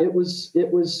yeah, it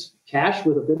was cash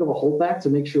with a bit of a holdback to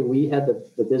make sure we had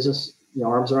the business,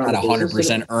 arms around. At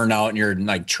 100% earn out, and you're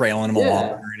like trailing them along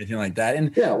or anything like that.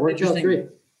 And it worked out great.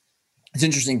 It's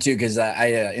interesting too because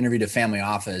I interviewed a family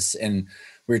office and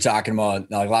we were talking about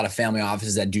like a lot of family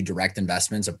offices that do direct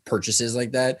investments of purchases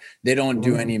like that. They don't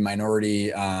do any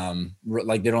minority,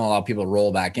 like they don't allow people to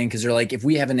roll back in because they're like, if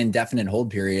we have an indefinite hold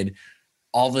period,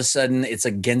 all of a sudden it's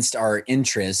against our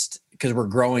interest because we're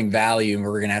growing value and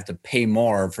we're going to have to pay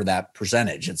more for that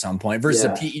percentage at some point versus a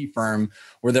PE firm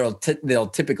where they'll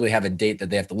typically have a date that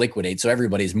they have to liquidate. So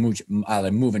everybody's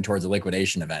moving towards a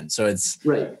liquidation event. So it's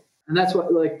right. And that's what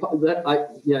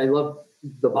I love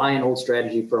the buy and hold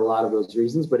strategy for a lot of those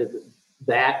reasons, but it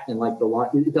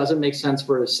doesn't make sense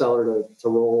for a seller to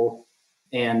roll.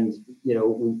 And,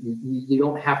 you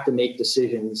don't have to make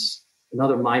decisions.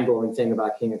 Another mind-blowing thing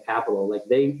about King of Capital, like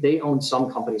they own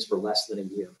some companies for less than a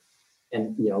year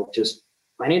and, just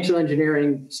financial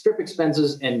engineering, strip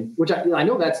expenses, and which I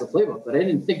know that's the playbook, but I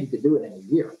didn't think you could do it in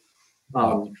a year.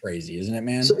 Crazy, isn't it,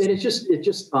 man? So and it's just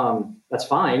that's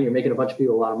fine. You're making a bunch of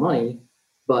people a lot of money,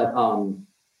 but,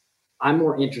 I'm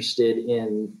more interested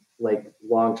in like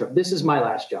long-term. This is my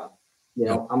last job.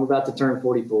 I'm about to turn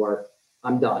 44.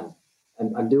 I'm done.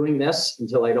 I'm doing this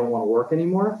until I don't want to work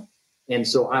anymore. And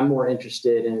so I'm more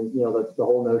interested in, the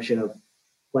whole notion of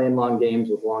playing long games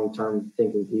with long-term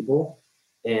thinking people.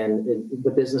 And the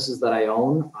businesses that I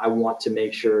own, I want to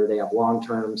make sure they have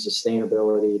long-term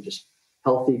sustainability, just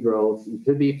healthy growth. It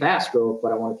could be fast growth,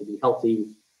 but I want it to be healthy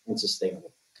and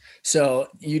sustainable. So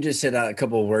you just said a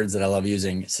couple of words that I love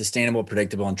using: sustainable,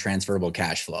 predictable, and transferable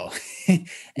cash flow.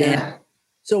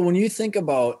 So when you think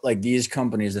about like these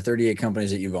companies, the 38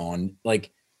 companies that you've owned,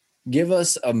 like give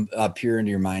us a peer into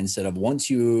your mindset of once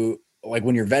you, like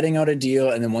when you're vetting out a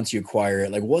deal and then once you acquire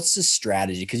it, like what's the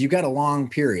strategy? Because you've got a long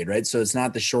period, right? So it's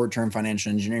not the short-term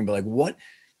financial engineering, but like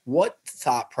what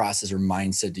thought process or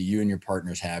mindset do you and your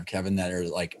partners have, Kevin, that are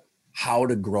like how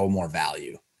to grow more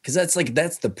value? Because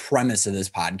that's the premise of this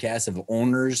podcast of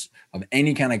owners of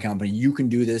any kind of company. You can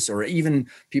do this, or even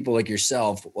people like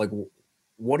yourself. Like,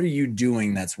 what are you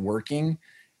doing that's working,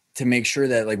 to make sure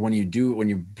that like when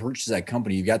you purchase that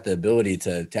company, you've got the ability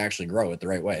to actually grow it the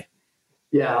right way?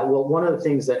 Yeah, well, one of the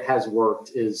things that has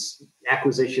worked is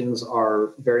acquisitions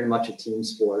are very much a team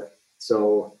sport.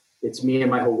 So it's me and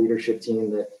my whole leadership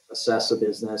team that assess a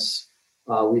business.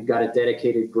 We've got a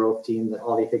dedicated growth team that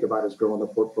all they think about is growing the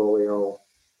portfolio.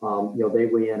 They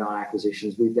weigh in on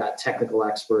acquisitions. We've got technical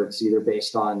experts, either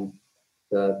based on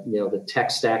the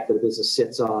tech stack that a business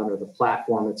sits on or the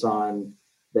platform it's on,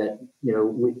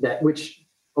 which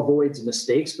avoids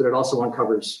mistakes, but it also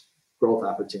uncovers growth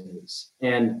opportunities.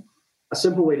 And a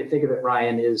simple way to think of it,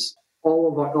 Ryan, is all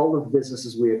of the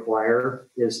businesses we acquire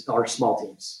are small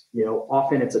teams.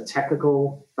 Often it's a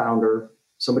technical founder,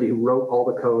 somebody who wrote all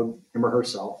the code, him or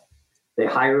herself. They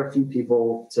hire a few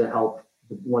people to help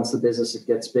once the business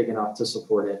gets big enough to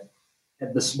support it.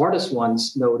 And the smartest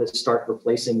ones know to start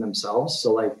replacing themselves.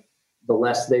 So like the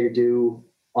less they do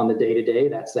on the day-to-day,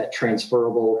 that's that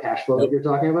transferable cash flow that you're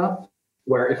talking about.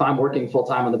 Where if I'm working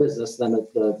full-time on the business, then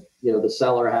the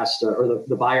seller has to, or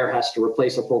the buyer has to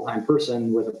replace a full-time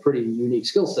person with a pretty unique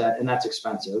skill set, and that's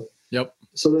expensive. Yep.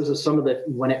 So those are some of the,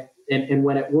 when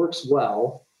it works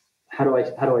well, how do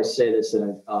I say this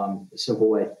in a simple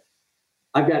way?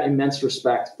 I've got immense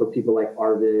respect for people like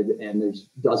Arvid, and there's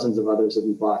dozens of others that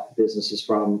we bought businesses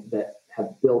from that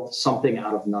have built something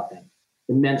out of nothing.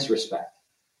 Immense respect.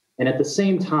 And at the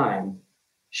same time,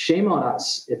 shame on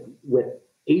us if with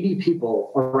 80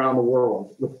 people around the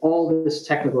world with all this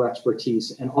technical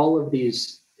expertise and all of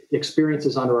these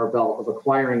experiences under our belt of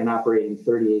acquiring and operating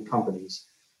 38 companies,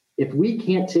 if we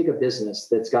can't take a business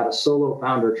that's got a solo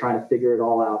founder trying to figure it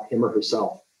all out, him or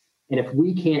herself, and if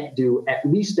we can't do at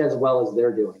least as well as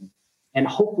they're doing, and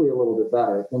hopefully a little bit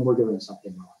better, then we're doing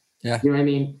something wrong. Yeah. You know what I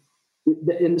mean?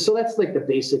 And so that's like the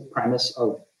basic premise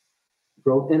of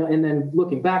growth. And then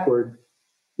looking backward,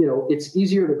 it's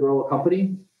easier to grow a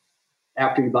company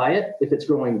after you buy it if it's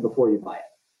growing before you buy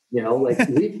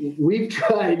it. We've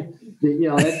tried.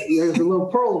 There's a little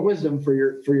pearl of wisdom for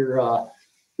your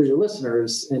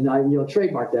listeners, and I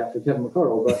trademark that for Kevin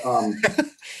McCardle. But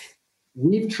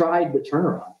we've tried the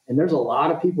turnaround, and there's a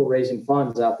lot of people raising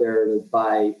funds out there to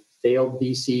buy failed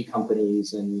VC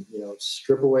companies and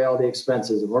strip away all the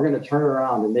expenses, and we're going to turn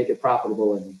around and make it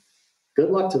profitable. And good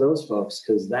luck to those folks,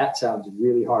 because that sounds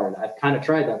really hard. I've kind of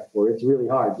tried that before. It's really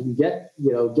hard. You can get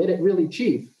it really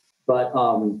cheap, but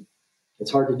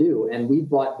it's hard to do. And we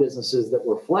bought businesses that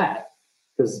were flat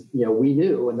because, we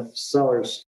knew, and the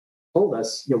sellers told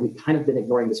us, we've kind of been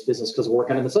ignoring this business because we're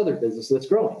working on this other business that's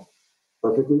growing.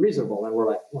 Perfectly reasonable. And we're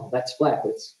like, well, that's flat,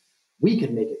 but we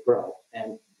can make it grow.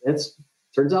 And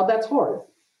turns out that's hard.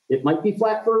 It might be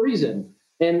flat for a reason.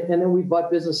 And then we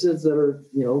bought businesses that are,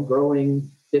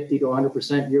 growing 50 to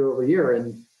 100% year over year.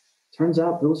 And turns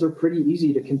out those are pretty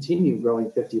easy to continue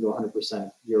growing 50 to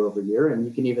 100% year over year. And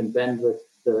you can even bend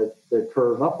the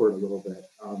curve upward a little bit.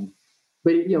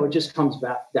 But it just comes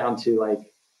back down to like,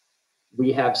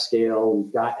 we have scale,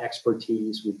 we've got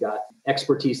expertise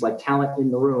like talent in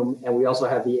the room. And we also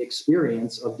have the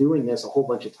experience of doing this a whole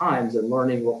bunch of times and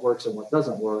learning what works and what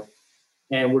doesn't work.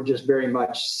 And we're just very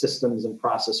much systems and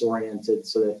process oriented,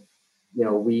 so that,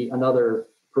 another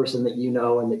person that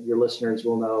and that your listeners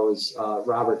will know is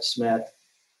Robert Smith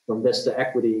from Vista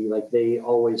Equity. Like, they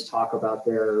always talk about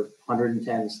their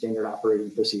 110 standard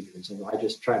operating procedures. And I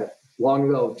just tried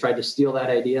to steal that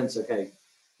idea and say, okay,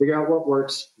 figure out what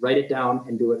works, write it down,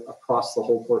 and do it across the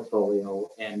whole portfolio,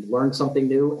 and learn something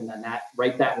new, and then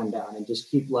write that one down, and just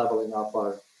keep leveling up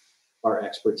our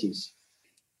expertise.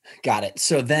 Got it.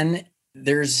 So then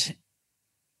there's,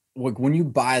 when you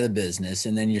buy the business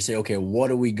and then you say, okay, what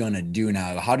are we going to do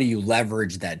now? How do you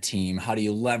leverage that team? How do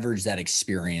you leverage that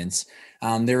experience?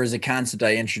 There is a concept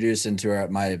I introduced into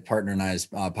my partner and I's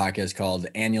podcast called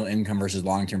annual income versus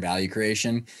long-term value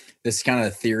creation. This is kind of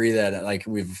a theory that like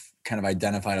we've kind of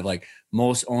identified of like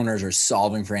most owners are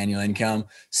solving for annual income,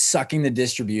 sucking the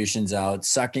distributions out,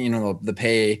 sucking, the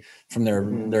pay from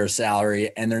their salary,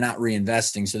 and they're not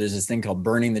reinvesting. So there's this thing called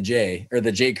burning the J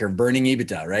curve, burning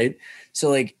EBITDA, right? So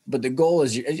like, but the goal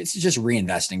is it's just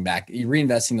reinvesting back. You're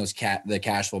reinvesting the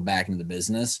cash flow back into the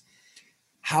business.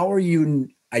 How are you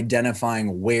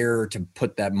identifying where to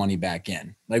put that money back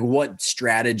in? Like, what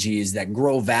strategies that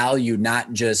grow value,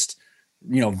 not just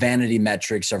vanity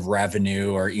metrics of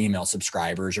revenue or email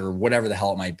subscribers or whatever the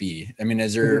hell it might be? I mean,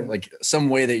 is there like some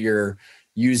way that you're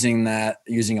using a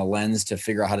lens to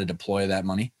figure out how to deploy that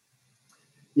money?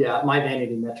 Yeah, my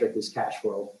vanity metric is cash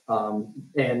flow.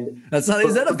 And is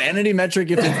that a vanity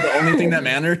metric if it's the only thing that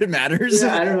matters?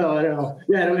 Yeah, I don't know.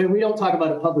 Yeah, I mean, we don't talk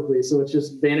about it publicly, so it's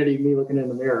just vanity, me looking in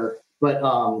the mirror. But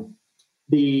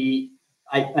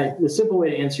the simple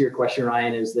way to answer your question,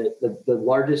 Ryan, is that the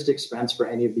largest expense for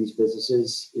any of these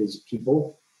businesses is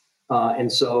people.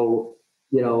 And so,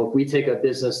 if we take a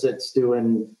business that's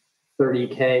doing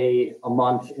 $30K a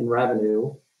month in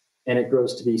revenue and it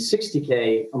grows to be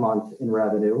 $60K a month in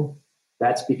revenue,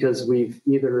 that's because we've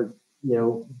either,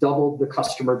 doubled the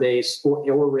customer base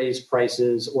or raised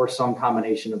prices or some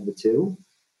combination of the two.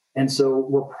 And so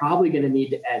we're probably going to need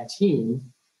to add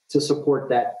team to support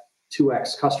that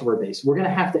 2x customer base. We're going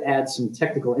to have to add some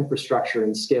technical infrastructure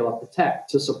and scale up the tech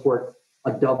to support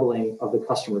a doubling of the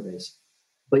customer base.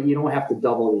 But you don't have to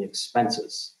double the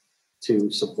expenses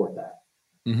to support that.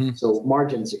 Mm-hmm. So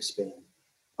margins expand.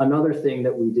 Another thing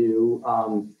that we do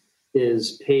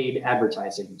is paid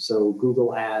advertising. So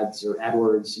Google Ads or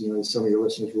AdWords, some of your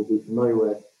listeners will be familiar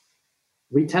with.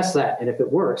 We test that. And if it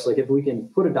works, like if we can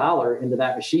put $1 into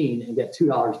that machine and get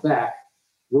 $2 back,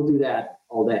 we'll do that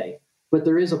all day. But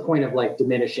there is a point of like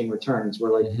diminishing returns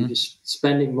where like you just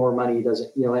spending more money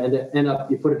doesn't, and end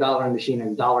up you put $1 in the machine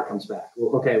and $1 comes back.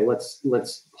 Well, okay,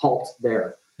 let's halt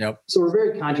there. Yep. So we're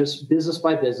very conscious business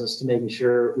by business to making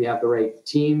sure we have the right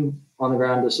team on the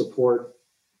ground to support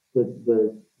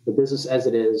the business as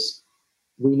it is.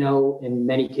 We know in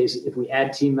many cases, if we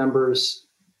add team members,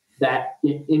 that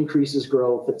it increases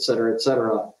growth, et cetera, et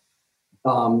cetera.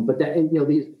 But that,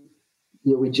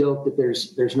 we joke that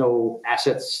there's no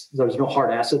assets, there's no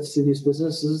hard assets to these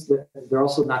businesses. That they're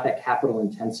also not that capital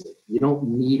intensive. You don't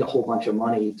need a whole bunch of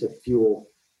money to fuel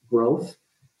growth.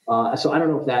 So I don't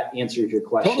know if that answers your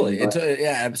question. Totally.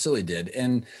 Yeah, absolutely did.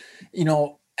 And,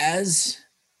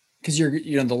 because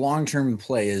the long-term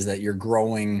play is that you're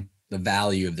growing the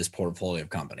value of this portfolio of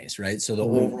companies, right? So the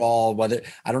overall,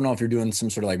 I don't know if you're doing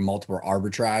some sort of like multiple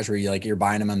arbitrage where you're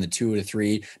buying them on the 2 to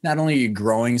 3, not only are you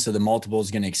growing, so the multiple is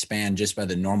going to expand just by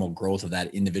the normal growth of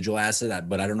that individual asset,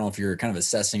 but I don't know if you're kind of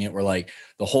assessing it where like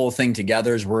the whole thing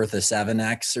together is worth a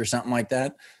 7x or something like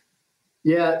that.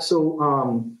 Yeah.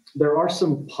 So there are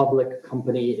some public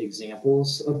company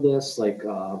examples of this, like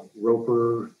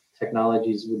Roper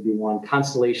Technologies would be one.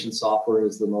 Constellation Software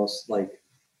is the most like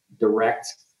direct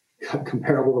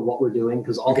comparable to what we're doing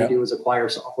because all they do is acquire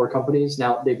software companies.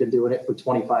 Now they've been doing it for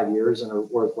 25 years and are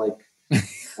worth like,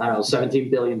 I don't know, $17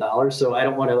 billion. So I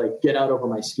don't want to like get out over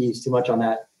my skis too much on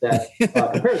that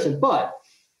comparison, but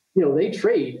they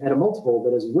trade at a multiple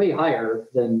that is way higher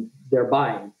than they're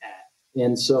buying at.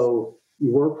 And so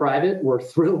we're private. We're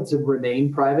thrilled to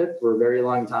remain private for a very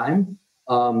long time.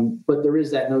 But there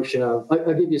is that notion of,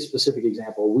 I'll give you a specific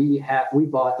example. We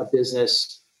bought a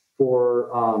business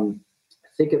for,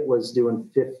 I think it was doing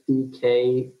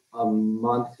 $50K a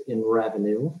month in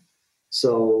revenue.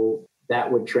 So that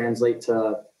would translate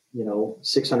to,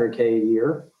 $600K a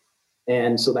year.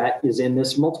 And so that is in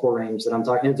this multiple range that I'm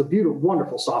talking. And it's a beautiful,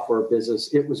 wonderful software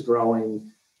business. It was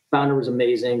growing. Founder was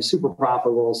amazing, super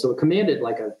profitable. So it commanded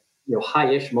like a,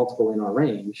 high-ish multiple in our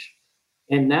range.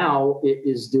 And now it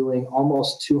is doing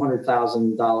almost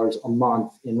 $200,000 a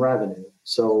month in revenue.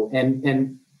 So,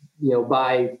 and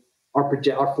by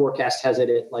our forecast has it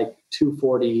at like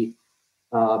 240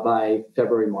 by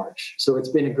February, March. So it's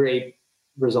been a great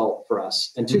result for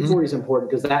us. And 240 is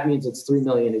important because that means it's $3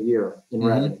 million a year in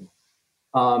revenue.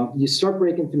 You start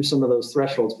breaking through some of those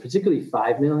thresholds, particularly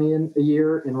 $5 million a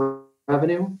year in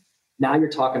revenue. Now you're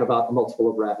talking about a multiple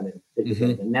of revenue that you're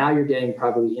getting. And now you're getting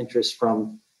probably interest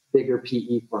from bigger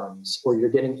PE firms, or you're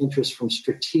getting interest from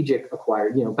strategic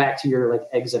acquired, back to your like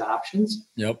exit options.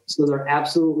 Yep. So there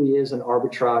absolutely is an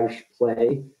arbitrage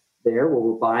play there where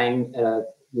we're buying at a,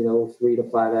 3 to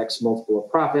 5x multiple of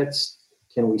profits.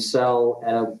 Can we sell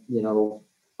at a,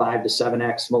 5 to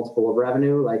 7x multiple of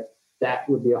revenue? Like that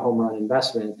would be a home run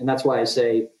investment. And that's why I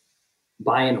say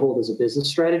buy and hold as a business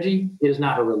strategy. It is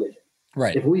not a religion.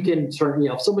 Right. If we can turn,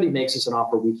 if somebody makes us an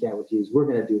offer we can't refuse, we're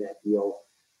going to do that deal.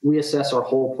 We assess our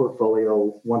whole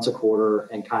portfolio once a quarter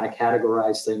and kind of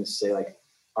categorize things, say like,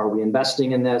 are we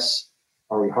investing in this?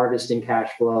 Are we harvesting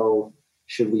cash flow?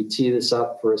 Should we tee this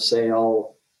up for a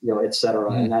sale, et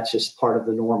cetera? And that's just part of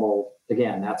the normal,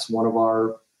 again, that's one of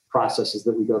our processes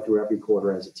that we go through every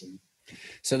quarter as a team.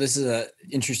 So this is an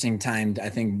interesting time, I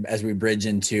think, as we bridge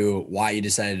into why you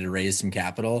decided to raise some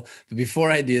capital. But before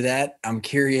I do that, I'm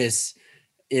curious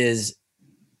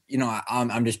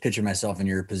I'm just picturing myself in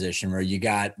your position where you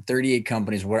got 38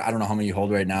 companies where I don't know how many you hold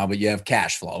right now, but you have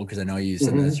cash flow because I know you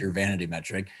said that's your vanity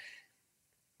metric.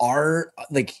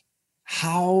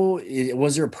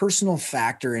 was there a personal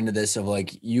factor into this of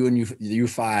like you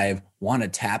five want to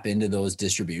tap into those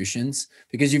distributions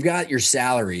because you've got your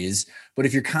salaries, but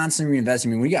if you're constantly reinvesting,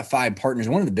 when you got 5 partners,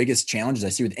 one of the biggest challenges I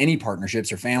see with any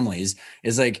partnerships or families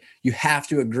is like, you have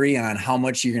to agree on how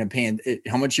much you're going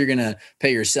to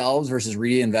pay yourselves versus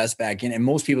reinvest back in. And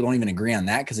most people don't even agree on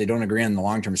that because they don't agree on the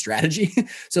long-term strategy.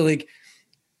 So like,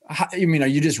 are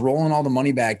you just rolling all the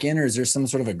money back in, or is there some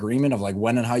sort of agreement of like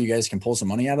when and how you guys can pull some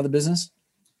money out of the business?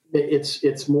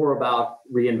 It's more about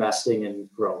reinvesting in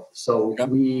growth. So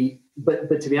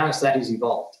but to be honest, that has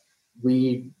evolved.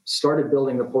 We started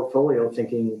building the portfolio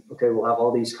thinking, okay, we'll have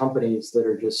all these companies that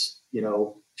are just,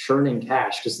 churning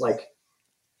cash. Cause like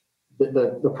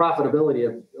the profitability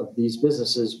of these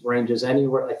businesses ranges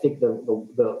anywhere. I think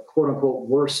the quote unquote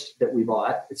worst that we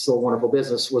bought, it's still a wonderful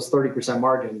business, was 30%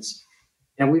 margins.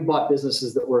 And we bought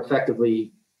businesses that were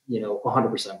effectively,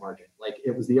 100% margin. Like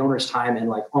it was the owner's time and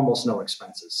like almost no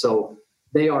expenses. So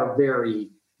they are very,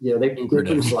 they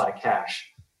produce a lot of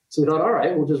cash. So we thought, all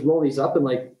right, we'll just roll these up and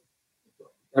like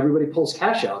everybody pulls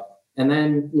cash out. And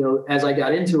then, as I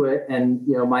got into it and,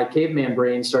 my caveman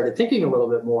brain started thinking a little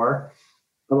bit more,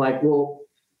 I'm like, well,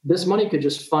 this money could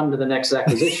just fund the next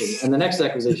acquisition and the next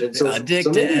acquisition. So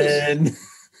maybe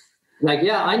like,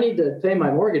 yeah, I need to pay my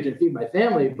mortgage and feed my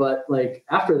family. But like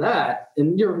after that,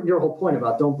 and your whole point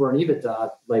about don't burn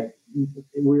EBITDA, like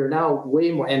we are now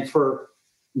way more, and for,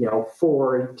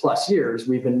 4+ years,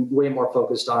 we've been way more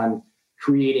focused on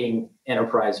creating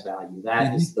enterprise value.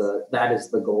 That is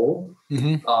the goal.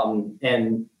 Mm-hmm.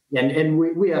 And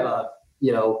we have a,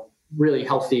 really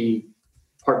healthy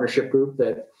partnership group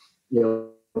that,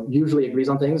 usually agrees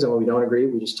on things. And when we don't agree,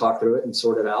 we just talk through it and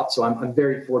sort it out. So I'm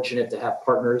very fortunate to have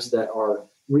partners that are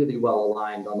really well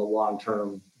aligned on the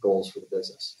long-term goals for the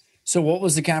business. So what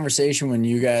was the conversation when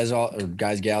you guys all, or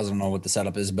guys, gals, I don't know what the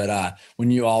setup is, but when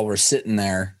you all were sitting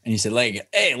there and you said, like,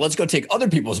 hey, let's go take other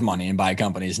people's money and buy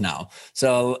companies now.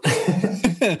 So,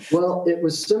 well, it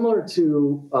was similar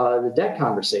to the debt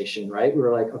conversation, right? We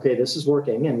were like, okay, this is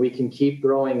working and we can keep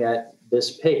growing at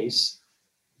this pace,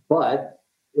 but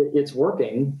it's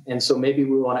working. And so maybe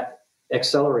we want to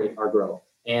accelerate our growth.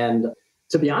 And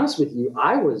to be honest with you,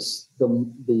 I was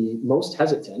the most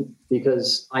hesitant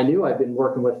because I knew I'd been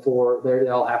working with 4, they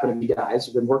all happen to be guys.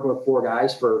 I've been working with 4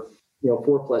 guys for,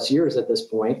 4+ years at this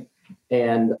point.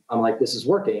 And I'm like, this is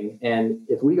working. And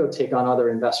if we go take on other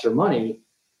investor money,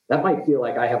 that might feel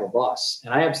like I have a boss.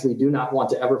 And I absolutely do not want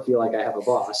to ever feel like I have a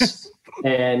boss.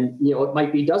 And, it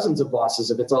might be dozens of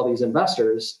bosses if it's all these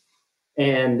investors.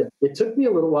 And it took me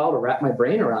a little while to wrap my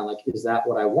brain around, like, is that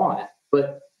what I want?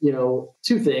 But,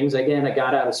 2 things. Again, I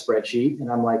got out a spreadsheet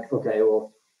and I'm like, okay,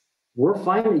 well, we're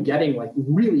finally getting like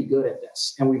really good at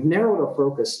this. And we've narrowed our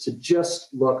focus to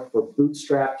just look for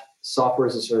bootstrapped software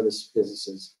as a service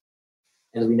businesses.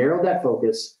 And as we narrowed that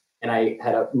focus and I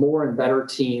had a more and better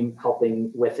team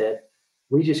helping with it,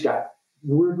 we're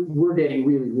getting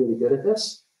really, really good at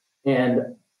this.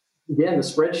 And again, the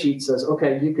spreadsheet says,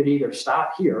 okay, you could either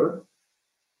stop here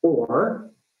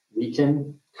or we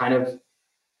can kind of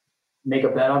make a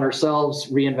bet on ourselves,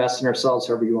 reinvest in ourselves,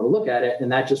 however you want to look at it.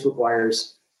 And that just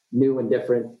requires new and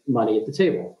different money at the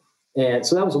table. And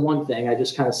so that was one thing. I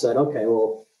just kind of said, okay,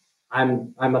 well,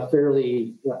 I'm a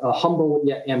fairly humble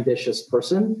yet ambitious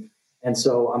person. And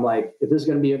so I'm like, if this is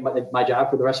going to be my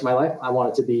job for the rest of my life, I want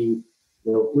it to be,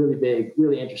 really big,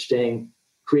 really interesting,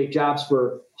 create jobs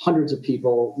for hundreds of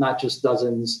people, not just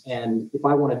dozens. And if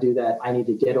I want to do that, I need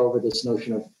to get over this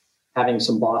notion of having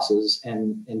some bosses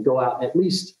and go out and at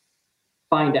least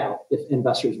find out if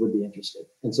investors would be interested.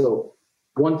 And so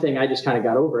one thing, I just kind of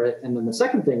got over it. And then the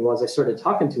second thing was I started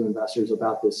talking to investors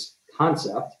about this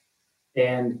concept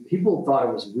and people thought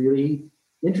it was really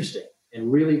interesting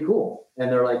and really cool. And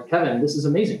they're like, Kevin, this is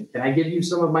amazing. Can I give you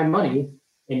some of my money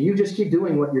and you just keep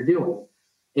doing what you're doing?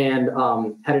 And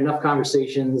had enough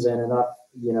conversations and enough,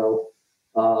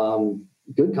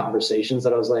 good conversations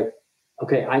that I was like,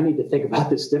 okay, I need to think about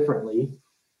this differently.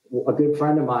 A good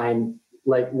friend of mine,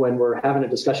 like when we're having a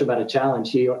discussion about a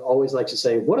challenge, he always likes to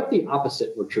say, what if the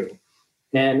opposite were true?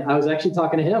 And I was actually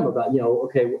talking to him about,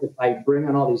 okay, if I bring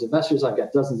on all these investors, I've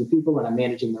got dozens of people and I'm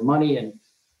managing their money. And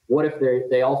what if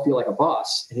they all feel like a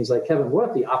boss? And he's like, Kevin, what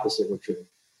if the opposite were true?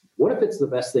 What if it's the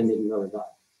best thing that you've ever done?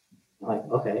 I'm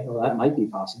like, okay, well, that might be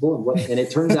possible. And it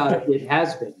turns out it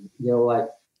has been, like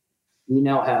we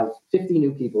now have 50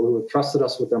 new people who have trusted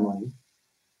us with their money.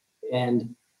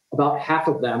 And about half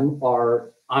of them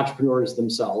are entrepreneurs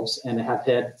themselves and have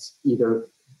had either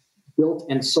built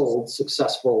and sold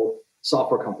successful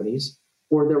software companies,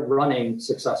 or they're running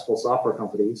successful software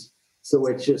companies. So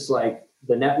it's just like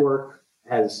the network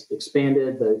has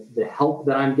expanded. The help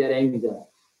that I'm getting,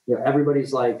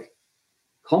 everybody's like,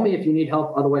 call me if you need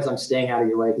help. Otherwise, I'm staying out of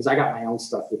your way because I got my own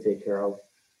stuff to take care of.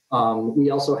 We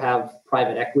also have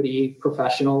private equity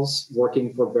professionals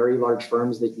working for very large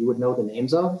firms that you would know the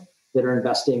names of that are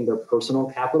investing their personal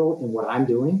capital in what I'm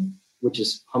doing, which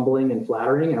is humbling and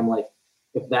flattering. And I'm like,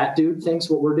 if that dude thinks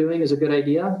what we're doing is a good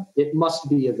idea, it must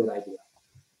be a good idea.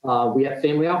 We have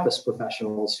family office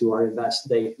professionals who are not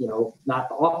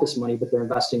the office money, but they're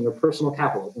investing their personal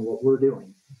capital in what we're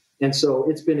doing. And so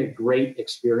it's been a great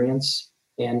experience.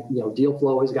 And, deal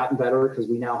flow has gotten better because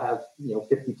we now have,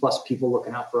 50 plus people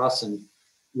looking out for us and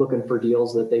looking for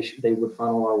deals that they would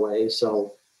funnel our way.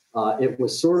 So it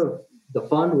was sort of, the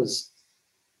fund was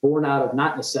born out of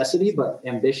not necessity, but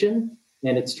ambition.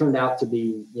 And it's turned out to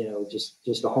be,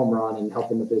 just a home run and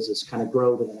helping the business kind of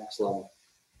grow to the next level.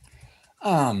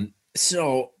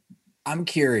 So I'm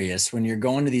curious, when you're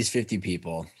going to these 50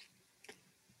 people,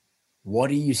 what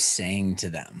are you saying to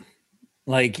them?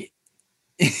 Like,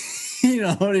 you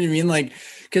know what I mean? Like,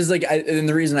 cause and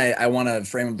the reason I want to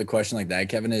frame up the question like that,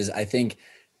 Kevin, is I think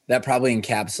that probably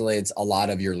encapsulates a lot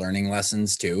of your learning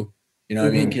lessons too. You know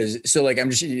what I mean? Cause so like, I'm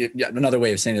just another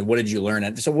way of saying it. What did you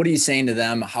learn? So what are you saying to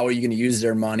them? How are you going to use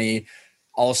their money?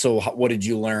 Also, what did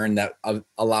you learn that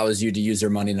allows you to use their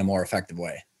money in a more effective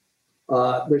way?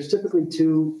 There's typically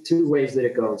two ways that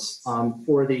it goes.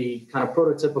 For the kind of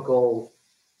prototypical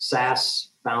SaaS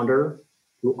founder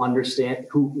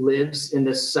who lives in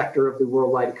this sector of the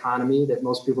worldwide economy that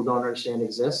most people don't understand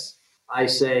exists, I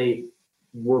say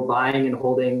we're buying and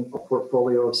holding a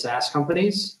portfolio of SaaS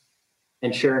companies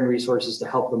and sharing resources to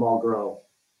help them all grow.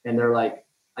 And they're like,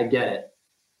 I get it.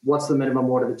 What's the minimum?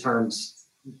 What are the terms?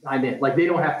 I'm in. Like they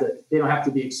don't have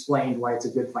to be explained why it's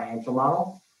a good financial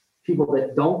model. People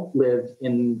that don't live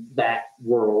in that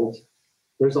world,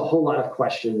 there's a whole lot of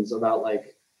questions about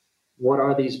like, what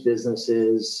are these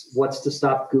businesses? What's to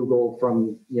stop Google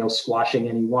from, squashing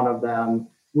any one of them?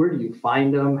 Where do you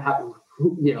find them? Like,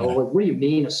 what do you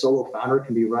mean a solo founder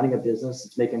can be running a business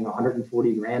that's making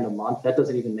 140 grand a month? That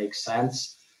doesn't even make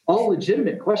sense. All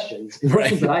legitimate questions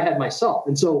that I had myself.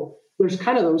 And so there's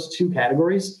kind of those two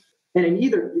categories. And in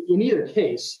either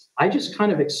case, I just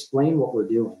kind of explain what we're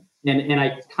doing. And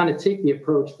I kind of take the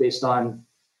approach based on,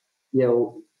 they're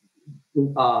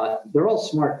all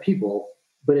smart people,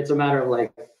 but it's a matter of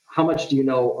like, how much do you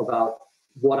know about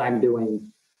what I'm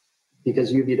doing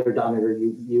because you've either done it or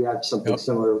you have something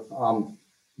similar.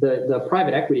 The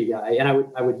private equity guy, and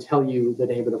I would tell you the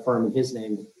name of the firm and his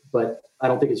name, but I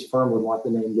don't think his firm would want the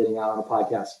name getting out on a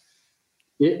podcast.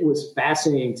 It was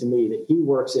fascinating to me that he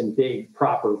works in big,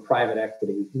 proper private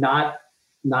equity, not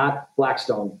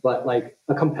Blackstone, but like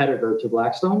a competitor to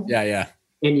Blackstone. Yeah.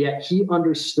 And yet he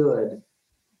understood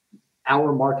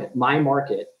our market, my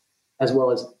market, as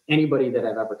well as anybody that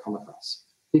I've ever come across,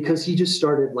 because he just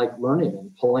started like learning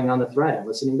and pulling on the thread and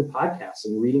listening to podcasts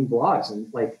and reading blogs.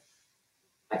 And like,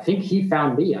 I think he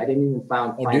found me. I didn't even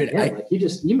find him. Like he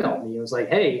just emailed me and was like,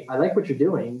 hey, I like what you're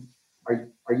doing.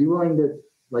 Are you willing to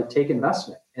like take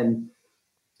investment? And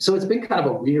so it's been kind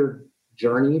of a weird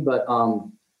journey, but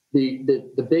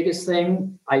the biggest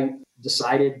thing I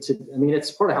decided to,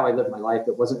 it's part of how I live my life.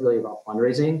 It wasn't really about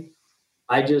fundraising.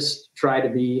 I just try to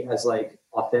be as like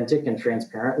authentic and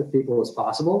transparent with people as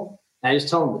possible. And I just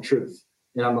tell them the truth.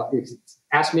 And I'm like,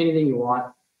 ask me anything you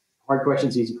want, hard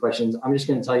questions, easy questions. I'm just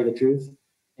going to tell you the truth.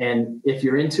 And if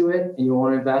you're into it and you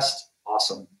want to invest,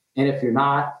 awesome. And if you're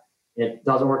not, it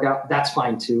doesn't work out, that's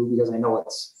fine too, because I know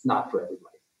it's not for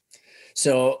everybody.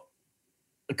 So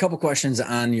a couple questions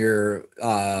on your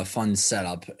fund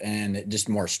setup and just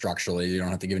more structurally. You don't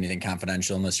have to give anything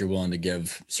confidential unless you're willing to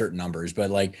give certain numbers, but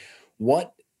like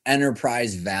what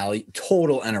enterprise value,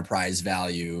 total enterprise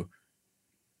value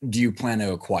do you plan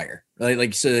to acquire?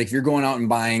 So if you're going out and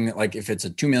buying, like if it's a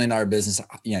 $2 million business,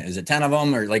 is it 10 of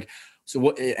them or like, so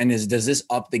what, and does this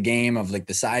up the game of like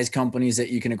the size companies that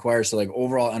you can acquire? So like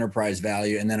overall enterprise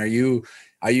value. And then are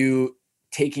you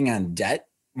taking on debt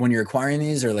when you're acquiring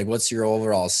these, or like, what's your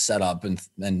overall setup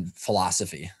and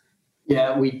philosophy?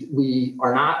 Yeah, we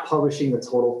are not publishing the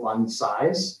total fund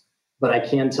size, but I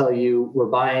can tell you we're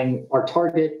buying, our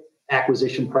target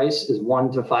acquisition price is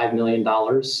 $1 to $5 million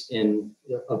in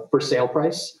for sale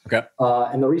price. Okay.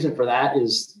 And the reason for that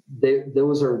is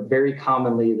those are very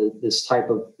commonly this type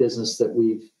of business that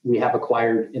we have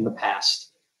acquired in the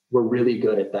past. We're really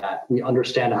good at that. We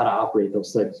understand how to operate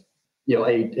those things. A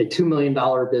 $2 million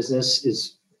business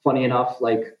is, funny enough,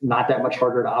 like not that much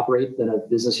harder to operate than a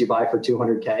business you buy for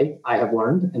 $200K, I have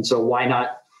learned. And so why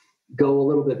not go a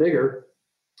little bit bigger?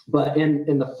 But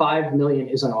in the 5 million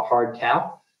isn't a hard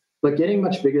cap. But getting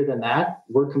much bigger than that,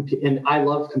 and I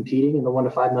love competing in the $1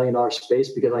 to $5 million space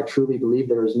because I truly believe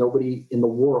there is nobody in the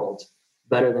world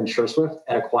better than SureSwift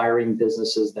at acquiring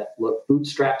businesses that look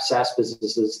bootstrap SaaS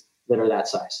businesses that are that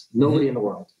size. Nobody in the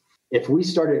world. If we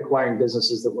started acquiring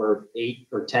businesses that were $8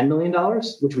 or $10 million,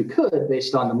 which we could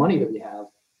based on the money that we have,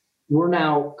 we're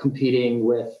now competing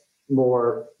with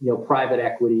more, private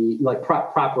equity, like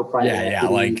proper private equity. Yeah,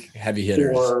 like heavy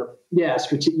hitters. Or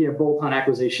strategic, bolt-on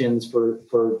acquisitions for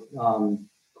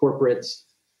corporates,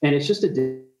 and it's just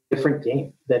a different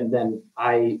game than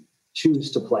I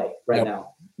choose to play right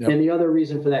now. Yep. And the other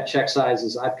reason for that check size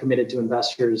is I've committed to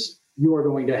investors. You are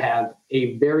going to have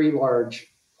a very large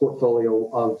portfolio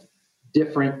of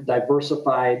different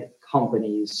diversified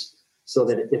companies, so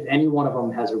that if any one of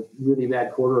them has a really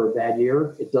bad quarter or a bad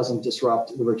year, it doesn't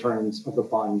disrupt the returns of the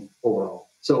fund overall.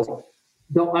 So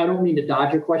I don't mean to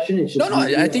dodge your question. It's just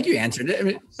I think you answered it. I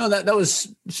mean, that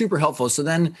was super helpful. So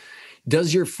then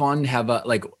does your fund have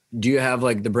do you have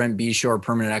like the Brent Beshore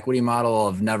permanent equity model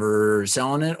of never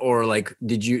selling it? Or like,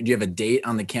 do you have a date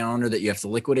on the calendar that you have to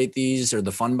liquidate these or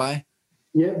the fund by?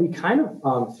 Yeah, we kind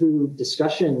of, through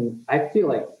discussion, I feel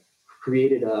like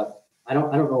created I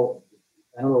don't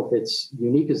know if it's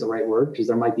unique is the right word, because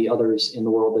there might be others in the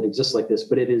world that exist like this,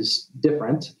 but it is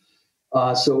different.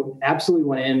 So absolutely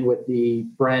went in with the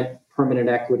Brent permanent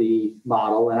equity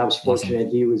model. And I was fortunate.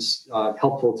 Awesome. He was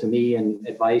helpful to me and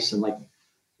advice and like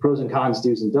pros and cons,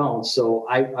 do's and don'ts. So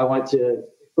I went to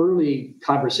early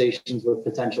conversations with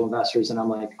potential investors and I'm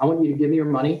like, I want you to give me your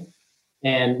money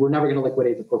and we're never going to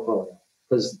liquidate the portfolio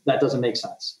because that doesn't make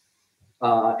sense.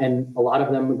 And a lot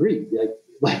of them agreed.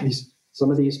 Like some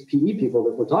of these PE people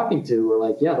that we're talking to were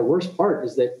like, yeah, the worst part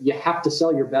is that you have to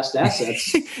sell your best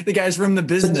assets. The guys from the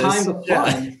business. The time of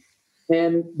fund.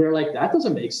 And they're like, that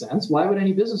doesn't make sense. Why would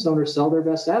any business owner sell their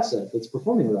best asset that's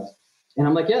performing with us? And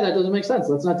I'm like, yeah, that doesn't make sense.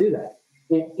 Let's not do that.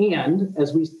 And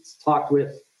as we talked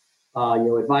with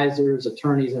advisors,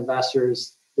 attorneys,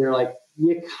 investors, they're like,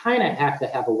 you kind of have to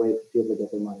have a way for people to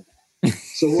get their money back.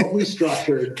 So what we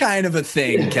structured, kind of a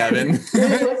thing, Kevin.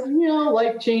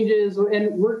 Life changes,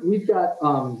 and we've got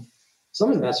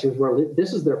some investors where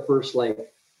this is their first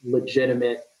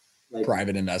legitimate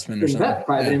private investment or something.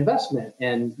 Private investment,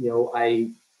 and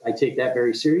I take that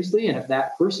very seriously. And if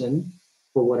that person,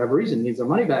 for whatever reason, needs their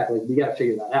money back, we got to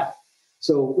figure that out.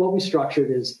 So what we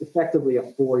structured is effectively a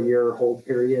 4-year hold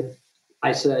period.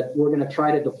 I said we're going to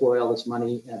try to deploy all this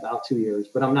money in about 2 years,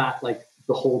 but I'm not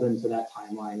beholden to that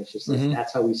timeline. It's just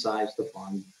that's how we size the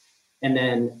fund. And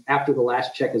then after the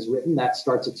last check is written, that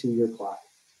starts a 2-year clock.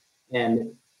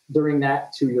 And during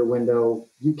that 2-year window,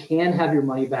 you can have your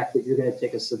money back, but you're going to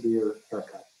take a severe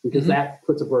haircut because that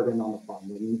puts a burden on the fund.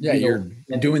 And, you're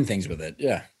doing things with it.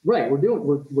 Yeah. Right.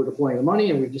 We're deploying the money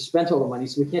and we've just spent all the money.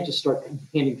 So we can't just start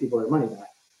handing people their money back.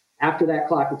 After that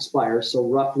clock expires, so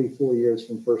roughly 4 years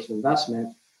from first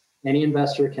investment, any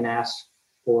investor can ask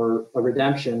for a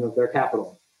redemption of their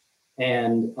capital.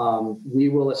 And we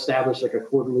will establish a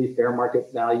quarterly fair market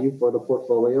value for the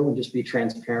portfolio and just be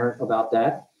transparent about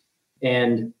that.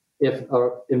 And if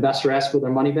an investor asks for their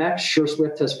money back,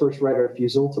 SureSwift has first right of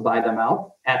refusal to buy them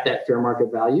out at that fair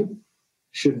market value.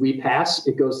 Should we pass,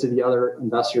 it goes to the other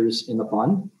investors in the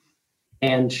fund.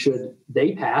 And should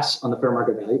they pass on the fair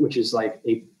market value, which is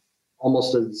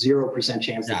almost a 0%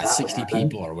 chance that 60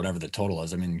 people or whatever the total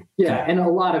is. I mean, and a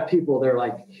lot of people, they're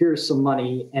like, here's some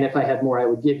money. And if I had more, I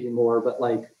would give you more. But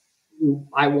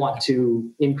I want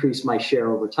to increase my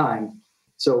share over time.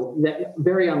 So that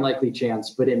very unlikely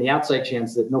chance, but in the outside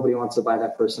chance that nobody wants to buy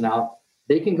that person out,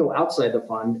 they can go outside the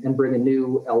fund and bring a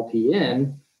new LP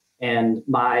in. And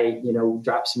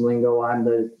drop some lingo, I'm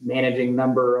the managing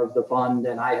member of the fund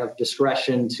and I have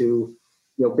discretion to,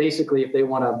 basically if they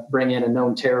want to bring in a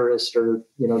known terrorist or,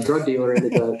 drug dealer into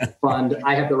the fund,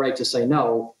 I have the right to say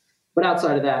no. But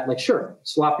outside of that, sure,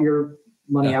 swap your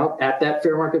money out at that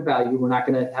fair market value. We're not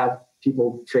going to have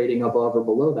people trading above or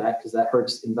below that because that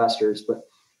hurts investors. But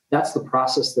that's the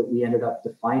process that we ended up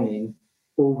defining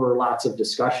over lots of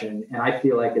discussion. And I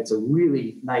feel like it's a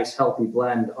really nice, healthy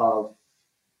blend of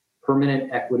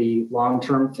permanent equity,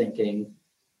 long-term thinking,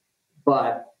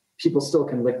 but people still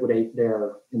can liquidate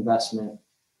their investment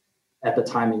at the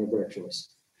timing of their choice.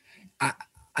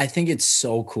 I think it's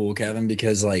so cool, Kevin,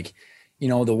 because the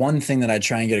one thing that I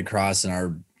try and get across in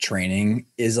our training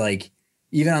is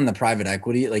even on the private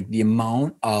equity, the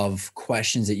amount of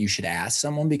questions that you should ask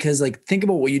someone, because think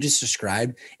about what you just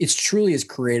described. It's truly as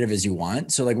creative as you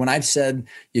want. So when I've said,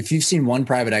 if you've seen one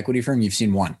private equity firm, you've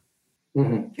seen one.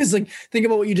 Because like, think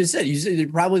about what you just said. You said you're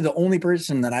probably the only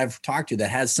person that I've talked to that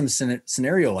has some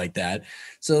scenario like that.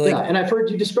 So like, yeah, and I've heard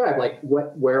you describe like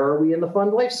where are we in the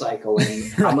fund life cycle,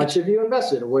 and how much have you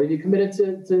invested, or what have you committed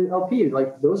to LP?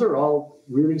 Like those are all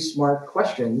really smart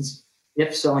questions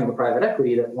if selling to private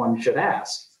equity that one should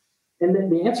ask. And then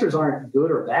the answers aren't good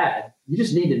or bad. You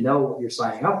just need to know what you're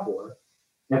signing up for.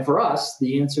 And for us,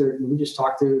 the answer, we just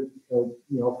talked to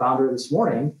a founder this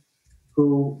morning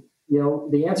who,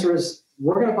 the answer is,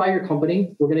 we're going to buy your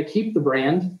company. We're going to keep the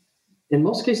brand. In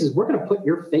most cases, we're going to put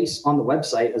your face on the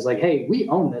website as like, hey, we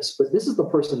own this, but this is the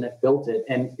person that built it.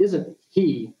 And isn't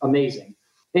he amazing?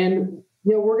 And,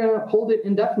 we're going to hold it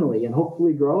indefinitely and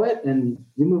hopefully grow it. And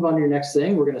you move on to your next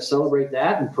thing. We're going to celebrate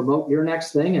that and promote your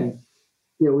next thing. And,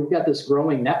 we've got this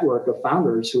growing network of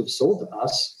founders who have sold to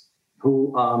us,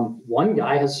 who one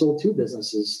guy has sold 2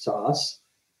 businesses to us.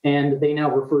 And they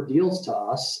now refer deals to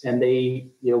us, and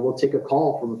they, will take a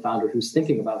call from a founder who's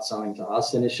thinking about selling to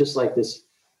us. And it's just like this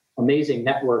amazing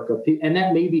network of people. And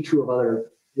that may be true of other,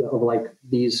 of like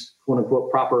these quote unquote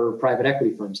proper private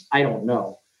equity firms. I don't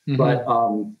know, but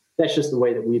that's just the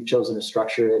way that we've chosen to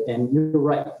structure it. And you're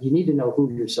right. You need to know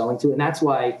who you're selling to. And that's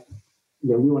why,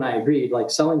 you and I agreed, like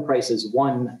selling price is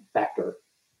one factor,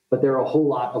 but there are a whole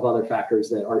lot of other factors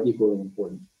that are equally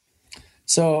important.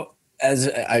 So, as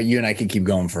you and I could keep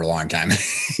going for a long time.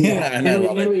 Yeah,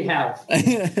 and we have.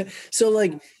 So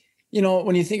like,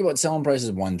 when you think about selling price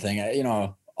is one thing,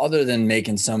 other than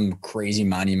making some crazy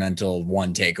monumental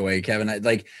one takeaway, Kevin,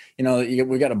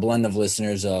 we got a blend of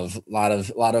listeners of a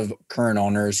lot of current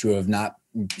owners who have not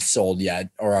sold yet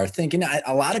or are thinking.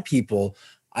 A lot of people,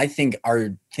 I think,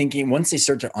 are thinking once they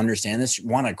start to understand this,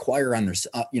 want to acquire on their,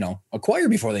 acquire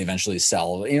before they eventually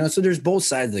sell. So there's both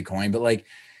sides of the coin, but like,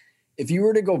 if you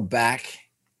were to go back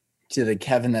to the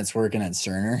Kevin that's working at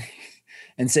Cerner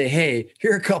and say, hey,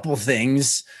 here are a couple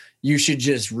things you should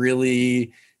just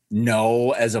really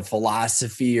know as a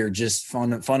philosophy or just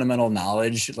fundamental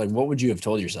knowledge, like what would you have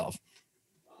told yourself?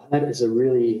 That is a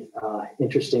really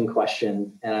interesting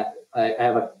question. And I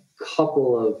have a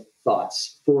couple of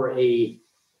thoughts for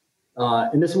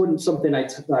and this wouldn't something I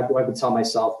would tell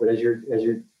myself, but as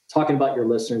you're talking about your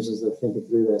listeners as they're thinking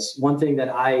through this, one thing that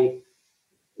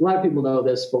a lot of people know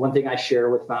this, but one thing I share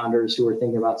with founders who are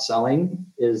thinking about selling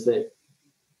is that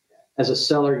as a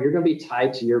seller, you're going to be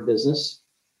tied to your business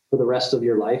for the rest of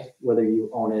your life, whether you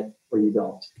own it or you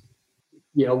don't.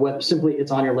 Whether simply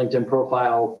it's on your LinkedIn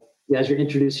profile, as you're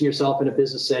introducing yourself in a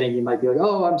business setting, you might be like,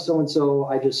 oh, I'm so-and-so,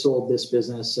 I just sold this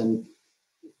business. And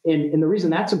the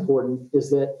reason that's important is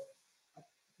that,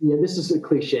 this is a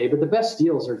cliche, but the best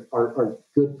deals are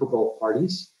good for both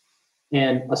parties.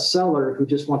 And a seller who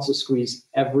just wants to squeeze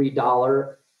every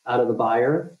dollar out of the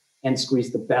buyer and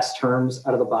squeeze the best terms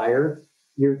out of the buyer,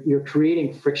 you're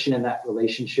creating friction in that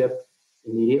relationship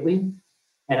immediately.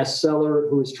 And a seller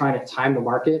who is trying to time the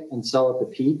market and sell at the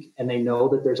peak, and they know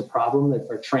that there's a problem, that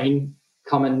their train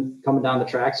coming down the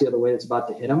tracks the other way that's about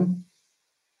to hit them,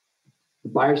 the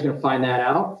buyer's going to find that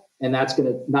out, and that's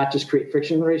going to not just create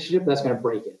friction in the relationship, that's going to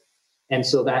break it. And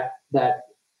so that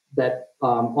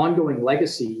ongoing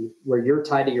legacy where you're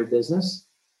tied to your business,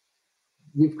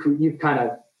 you've kind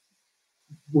of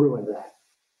ruined that.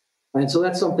 And so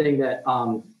that's something that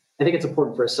I think it's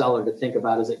important for a seller to think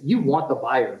about, is that you want the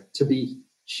buyer to be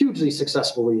hugely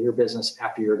successful with your business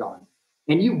after you're gone.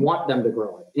 And you want them to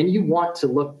grow it. And you want to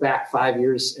look back 5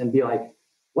 years and be like,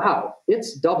 wow,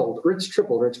 it's doubled or it's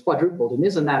tripled or it's quadrupled. And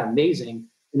isn't that amazing?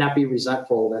 And not be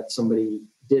resentful that somebody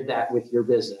did that with your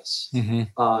business.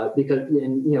 Because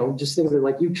just think of it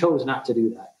like you chose not to do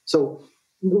that. So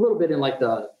a little bit in like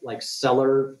the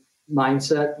seller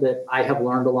mindset that I have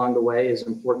learned along the way is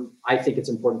important. I think it's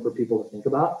important for people to think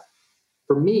about.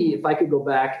 For me, if I could go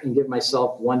back and give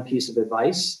myself one piece of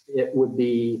advice, it would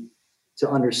be to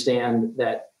understand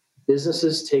that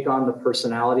businesses take on the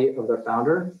personality of their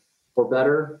founder, for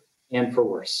better and for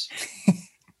worse.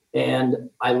 And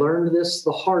I learned this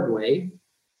the hard way.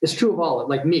 It's true of all,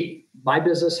 like me. My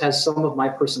business has some of my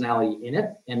personality in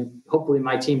it, and hopefully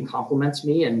my team complements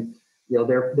me, and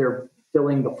they're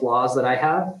filling the flaws that I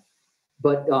have.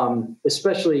 But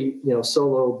especially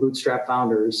solo bootstrap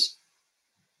founders,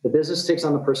 the business takes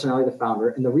on the personality of the founder.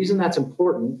 And the reason that's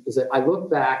important is that I look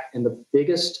back and the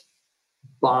biggest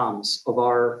bombs of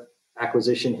our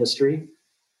acquisition history,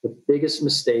 the biggest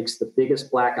mistakes, the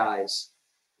biggest black eyes,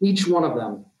 each one of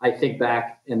them, I think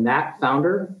back, and that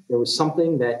founder, there was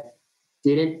something that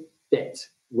didn't fit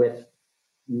with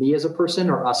me as a person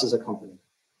or us as a company.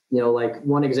 Like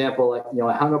one example,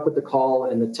 I hung up with the call,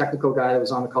 and the technical guy that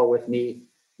was on the call with me,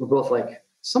 we're both like,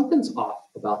 something's off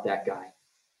about that guy.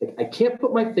 Like, I can't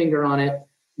put my finger on it.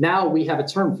 now we have a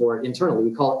term for it internally.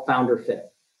 We call it founder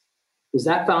fit. Is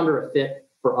that founder a fit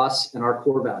for us and our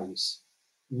core values?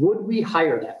 Would we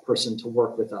hire that person to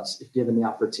work with us if given the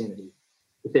opportunity?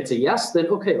 If it's a yes, then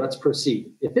okay, let's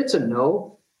proceed. If it's a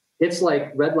no, it's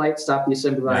like red light, stop the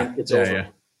assembly line, it's over. Yeah.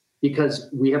 Because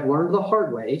we have learned the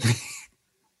hard way.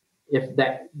 If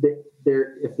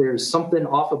there's something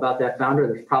off about that founder,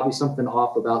 there's probably something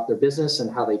off about their business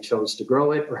and how they chose to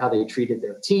grow it, or how they treated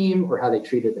their team, or how they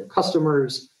treated their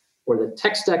customers, or the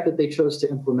tech stack that they chose to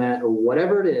implement, or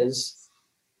whatever it is.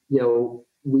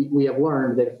 We have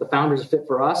learned that if the founder is a fit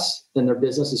for us, then their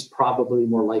business is probably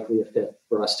more likely a fit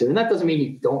for us too. And that doesn't mean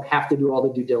you don't have to do all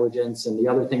the due diligence and the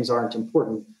other things aren't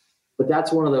important. But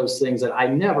that's one of those things that I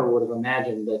never would have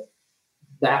imagined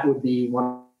that would be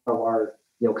one of our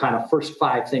kind of first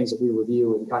 5 things that we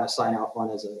review and kind of sign off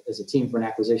on as a team for an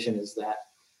acquisition, is that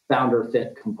founder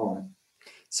fit component.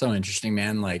 So interesting,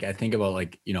 man. Like I think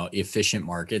about efficient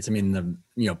markets. I mean,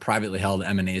 the privately held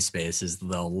M&A space is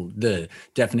the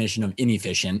definition of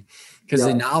inefficient, because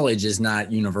the knowledge is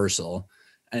not universal.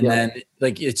 And then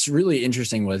like it's really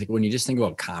interesting when you just think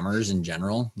about commerce in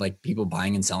general, like people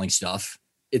buying and selling stuff,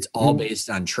 it's all based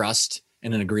on trust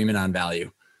and an agreement on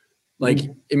value. Like,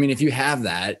 I mean, if you have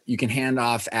that, you can hand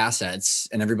off assets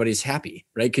and everybody's happy,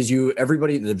 right? Because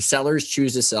the sellers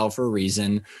choose to sell for a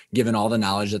reason, given all the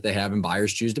knowledge that they have, and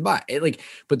buyers choose to buy.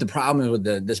 But the problem with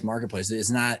this marketplace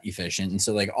is not efficient. And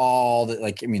so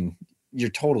you're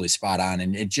totally spot on.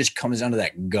 And it just comes down to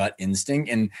that gut instinct.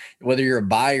 And whether you're a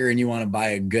buyer and you want to buy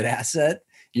a good asset,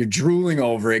 you're drooling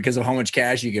over it because of how much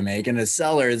cash you can make. And a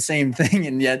seller, the same thing.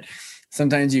 And yet,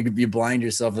 sometimes you blind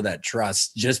yourself with that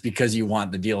trust just because you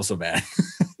want the deal so bad.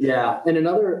 Yeah. And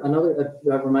another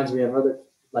that reminds me of another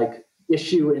like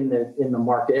issue in the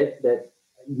market that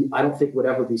I don't think would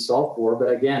ever be solved for. But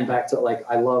again, back to like,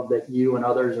 I love that you and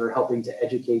others are helping to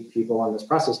educate people on this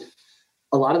process.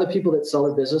 A lot of the people that sell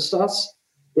their business to us,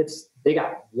 they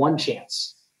got one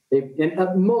chance.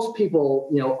 Most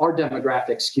people, our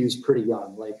demographic skews pretty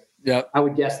young. Like, yeah, I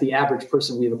would guess the average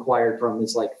person we've acquired from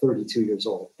is like 32 years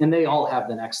old, and they all have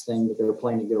the next thing that they're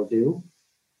planning to go do.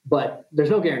 But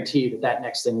there's no guarantee that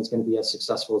next thing is going to be as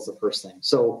successful as the first thing.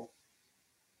 So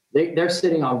they're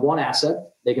sitting on one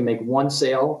asset. They can make one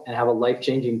sale and have a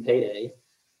life-changing payday.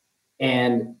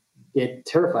 And it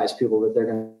terrifies people that they're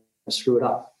going to screw it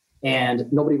up.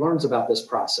 And nobody learns about this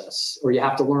process, or you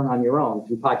have to learn on your own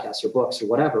through podcasts or books or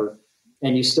whatever.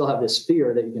 And you still have this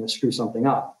fear that you're going to screw something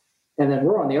up. And then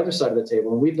we're on the other side of the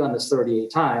table, and we've done this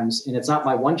 38 times, and it's not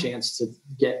my one chance to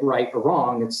get right or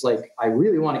wrong. It's like, I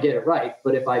really want to get it right,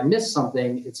 but if I miss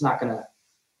something, it's not going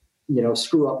to,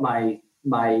 screw up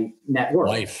my net worth.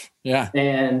 Life. Yeah.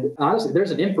 And honestly,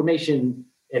 there's an information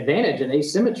advantage and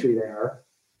asymmetry there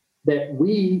that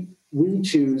we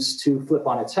choose to flip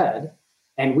on its head,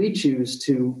 and we choose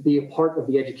to be a part of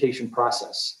the education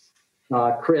process.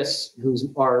 Chris, who's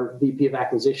our VP of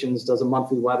acquisitions, does a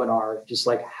monthly webinar, just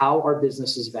like how our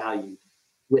business is valued,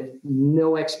 with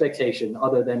no expectation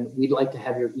other than we'd like to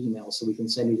have your email so we can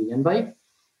send you the invite.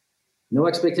 No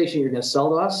expectation you're going to sell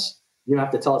to us. You don't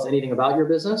have to tell us anything about your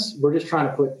business. We're just trying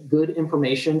to put good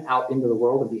information out into the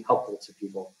world and be helpful to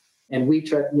people. And we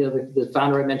try, the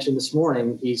founder I mentioned this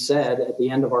morning, he said at the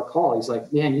end of our call, he's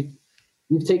like, man,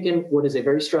 you've taken what is a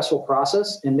very stressful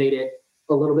process and made it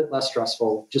a little bit less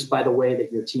stressful just by the way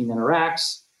that your team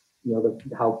interacts,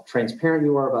 how transparent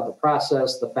you are about the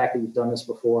process, the fact that you've done this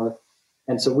before.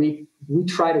 And so we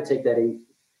try to take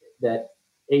that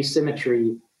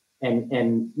asymmetry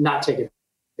and not take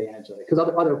advantage of it, because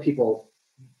other people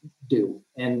do.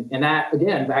 And that,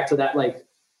 again, back to that, like,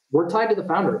 we're tied to the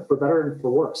founder for better and for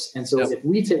worse. And so if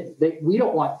we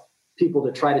don't want people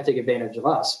to try to take advantage of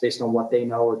us based on what they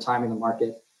know or time in the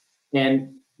market.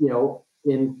 And,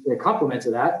 in a complement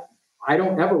to that, I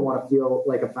don't ever want to feel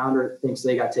like a founder thinks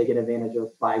they got taken advantage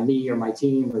of by me or my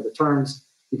team or the terms,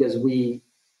 because we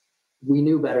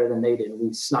knew better than they did.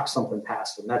 We snuck something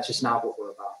past them. That's just not what we're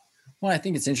about. Well, I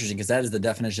think it's interesting because that is the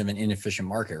definition of an inefficient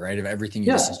market, right? Of everything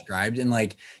you just described. And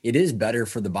like, it is better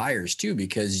for the buyers too,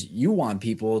 because you want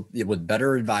people with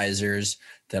better advisors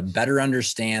to better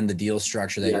understand the deal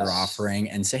structure that you're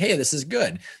offering and say, hey, this is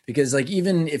good. Because like,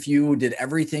 even if you did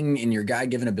everything in your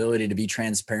God-given ability to be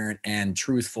transparent and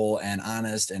truthful and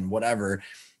honest and whatever,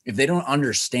 if they don't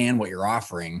understand what you're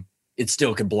offering, it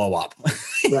still could blow up.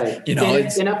 Right.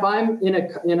 And if I'm in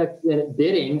a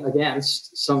bidding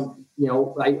against some,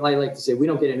 I like to say, we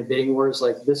don't get into bidding wars.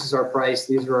 Like, this is our price,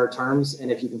 these are our terms.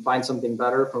 And if you can find something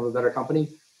better from a better company,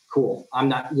 cool. I'm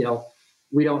not,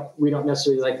 we don't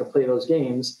necessarily like to play those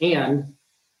games. And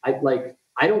I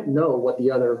don't know what the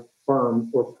other firm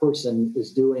or person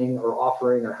is doing or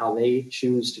offering or how they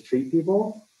choose to treat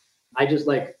people. I just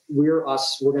like, we're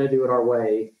us, we're going to do it our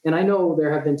way. And I know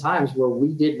there have been times where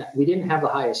we didn't have the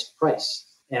highest price.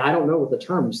 And I don't know what the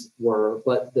terms were,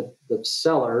 but the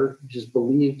seller just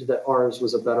believed that ours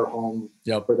was a better home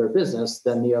for their business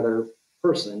than the other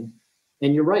person.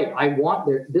 And you're right.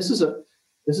 This is a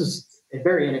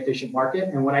very inefficient market.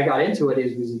 And when I got into it,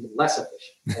 it was even less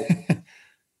efficient. Like,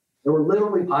 there were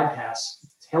literally podcasts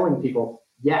telling people,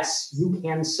 yes, you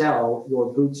can sell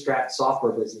your bootstrapped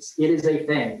software business. It is a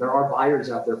thing. There are buyers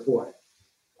out there for it.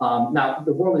 Now,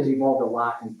 the world has evolved a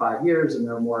lot in 5 years, and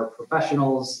there are more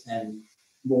professionals and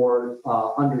more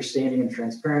understanding and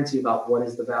transparency about what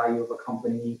is the value of a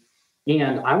company.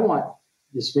 And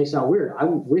this may sound weird, I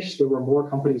wish there were more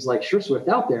companies like SureSwift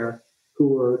out there who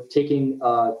were taking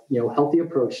a healthy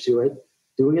approach to it,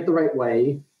 doing it the right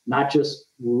way, not just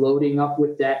loading up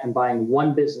with debt and buying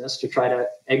one business to try to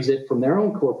exit from their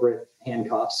own corporate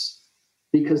handcuffs,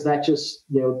 because that just,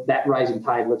 that rising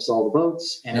tide lifts all the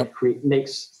boats, and it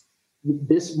makes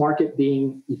this market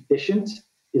being efficient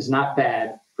is not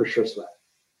bad for SureSwift.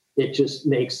 It just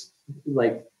makes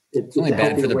it's a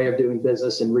healthier way of doing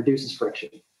business and reduces friction.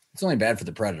 It's only bad for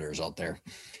the predators out there.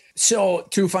 So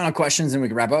 2 final questions and we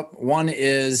can wrap up. One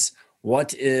is,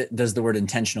 does the word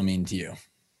intentional mean to you?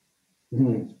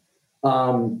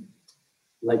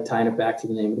 Like tying it back to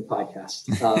the name of the podcast.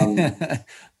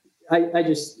 I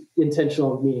just,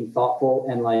 intentional meaning thoughtful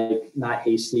and like not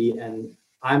hasty. And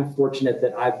I'm fortunate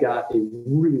that I've got a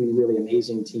really, really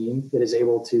amazing team that is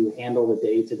able to handle the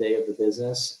day-to-day of the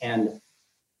business. And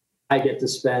I get to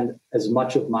spend as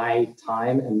much of my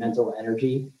time and mental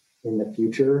energy in the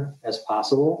future as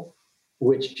possible,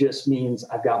 which just means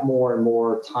I've got more and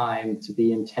more time to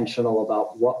be intentional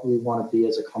about what we want to be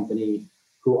as a company,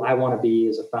 who I want to be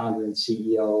as a founder and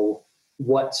CEO,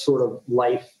 what sort of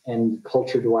life and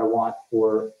culture do I want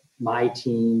for my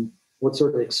team, what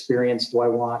sort of experience do I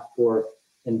want for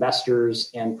investors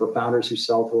and for founders who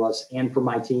sell to us, and for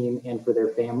my team and for their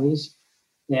families.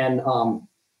 And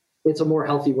it's a more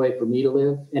healthy way for me to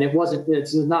live. And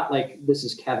it's not like this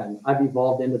is Kevin. I've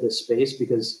evolved into this space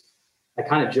because I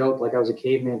kind of joke like I was a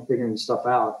caveman figuring stuff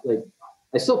out. Like,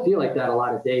 I still feel like that a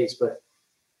lot of days, but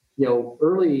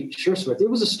early SureSwift, it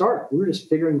was a start. We were just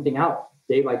figuring things out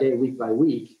day by day, week by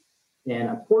week. And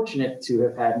I'm fortunate to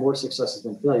have had more successes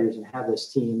than failures and have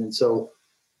this team. And so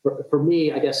for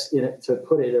me, I guess, to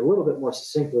put it a little bit more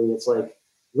succinctly, it's like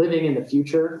living in the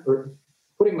future, or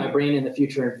putting my brain in the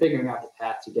future and figuring out the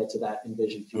path to get to that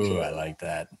envisioned future. Ooh, I like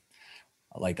that.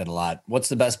 I like that a lot. What's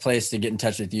the best place to get in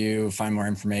touch with you, find more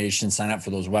information, sign up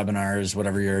for those webinars,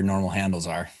 whatever your normal handles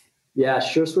are? Yeah,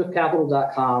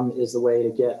 SureSwiftCapital.com is the way to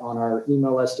get on our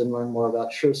email list and learn more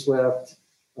about SureSwift.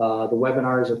 The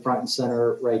webinars are front and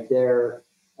center right there.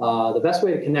 The best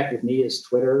way to connect with me is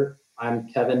Twitter. I'm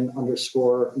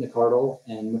Kevin_McArdle,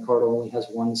 and McArdle only has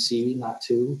one C, not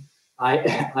two.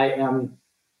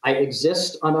 I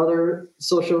exist on other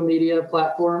social media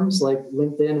platforms like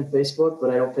LinkedIn and Facebook, but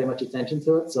I don't pay much attention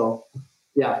to it. So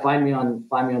yeah, find me on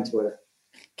Twitter.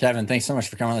 Kevin, thanks so much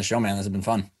for coming on the show, man. This has been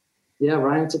fun. Yeah,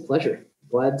 Ryan, it's a pleasure.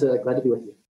 Glad to be with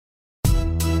you.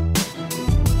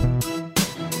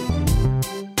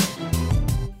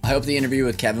 I hope the interview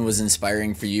with Kevin was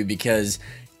inspiring for you, because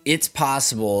it's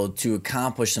possible to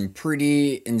accomplish some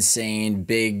pretty insane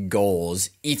big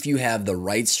goals if you have the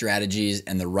right strategies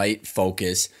and the right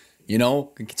focus.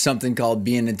 Something called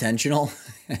being intentional.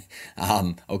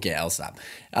 Okay, I'll stop.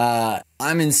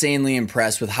 I'm insanely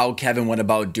impressed with how Kevin went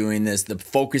about doing this, the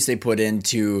focus they put in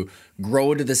to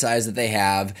grow to the size that they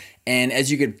have. And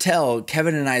as you could tell,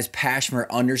 Kevin and I's passion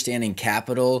for understanding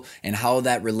capital and how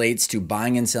that relates to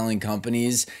buying and selling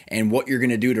companies and what you're going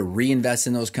to do to reinvest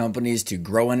in those companies to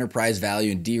grow enterprise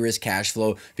value and de-risk cash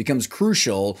flow becomes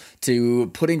crucial to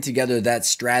putting together that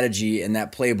strategy and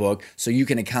that playbook so you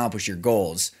can accomplish your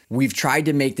goals. We've tried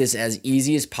to make this as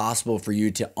easy as possible for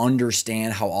you to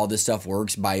understand how all this stuff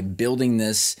works by building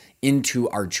this into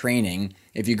our training.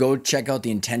 If you go check out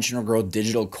the Intentional Growth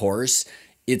digital course,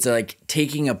 it's like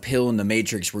taking a pill in the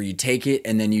Matrix where you take it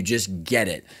and then you just get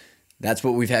it. That's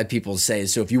what we've had people say.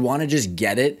 So if you want to just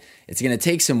get it, it's going to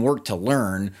take some work to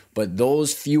learn, but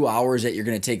those few hours that you're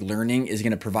going to take learning is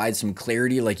going to provide some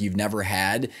clarity like you've never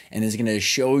had, and is going to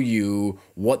show you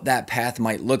what that path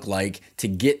might look like to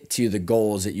get to the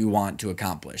goals that you want to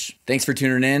accomplish. Thanks for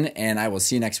tuning in, and I will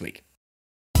see you next week.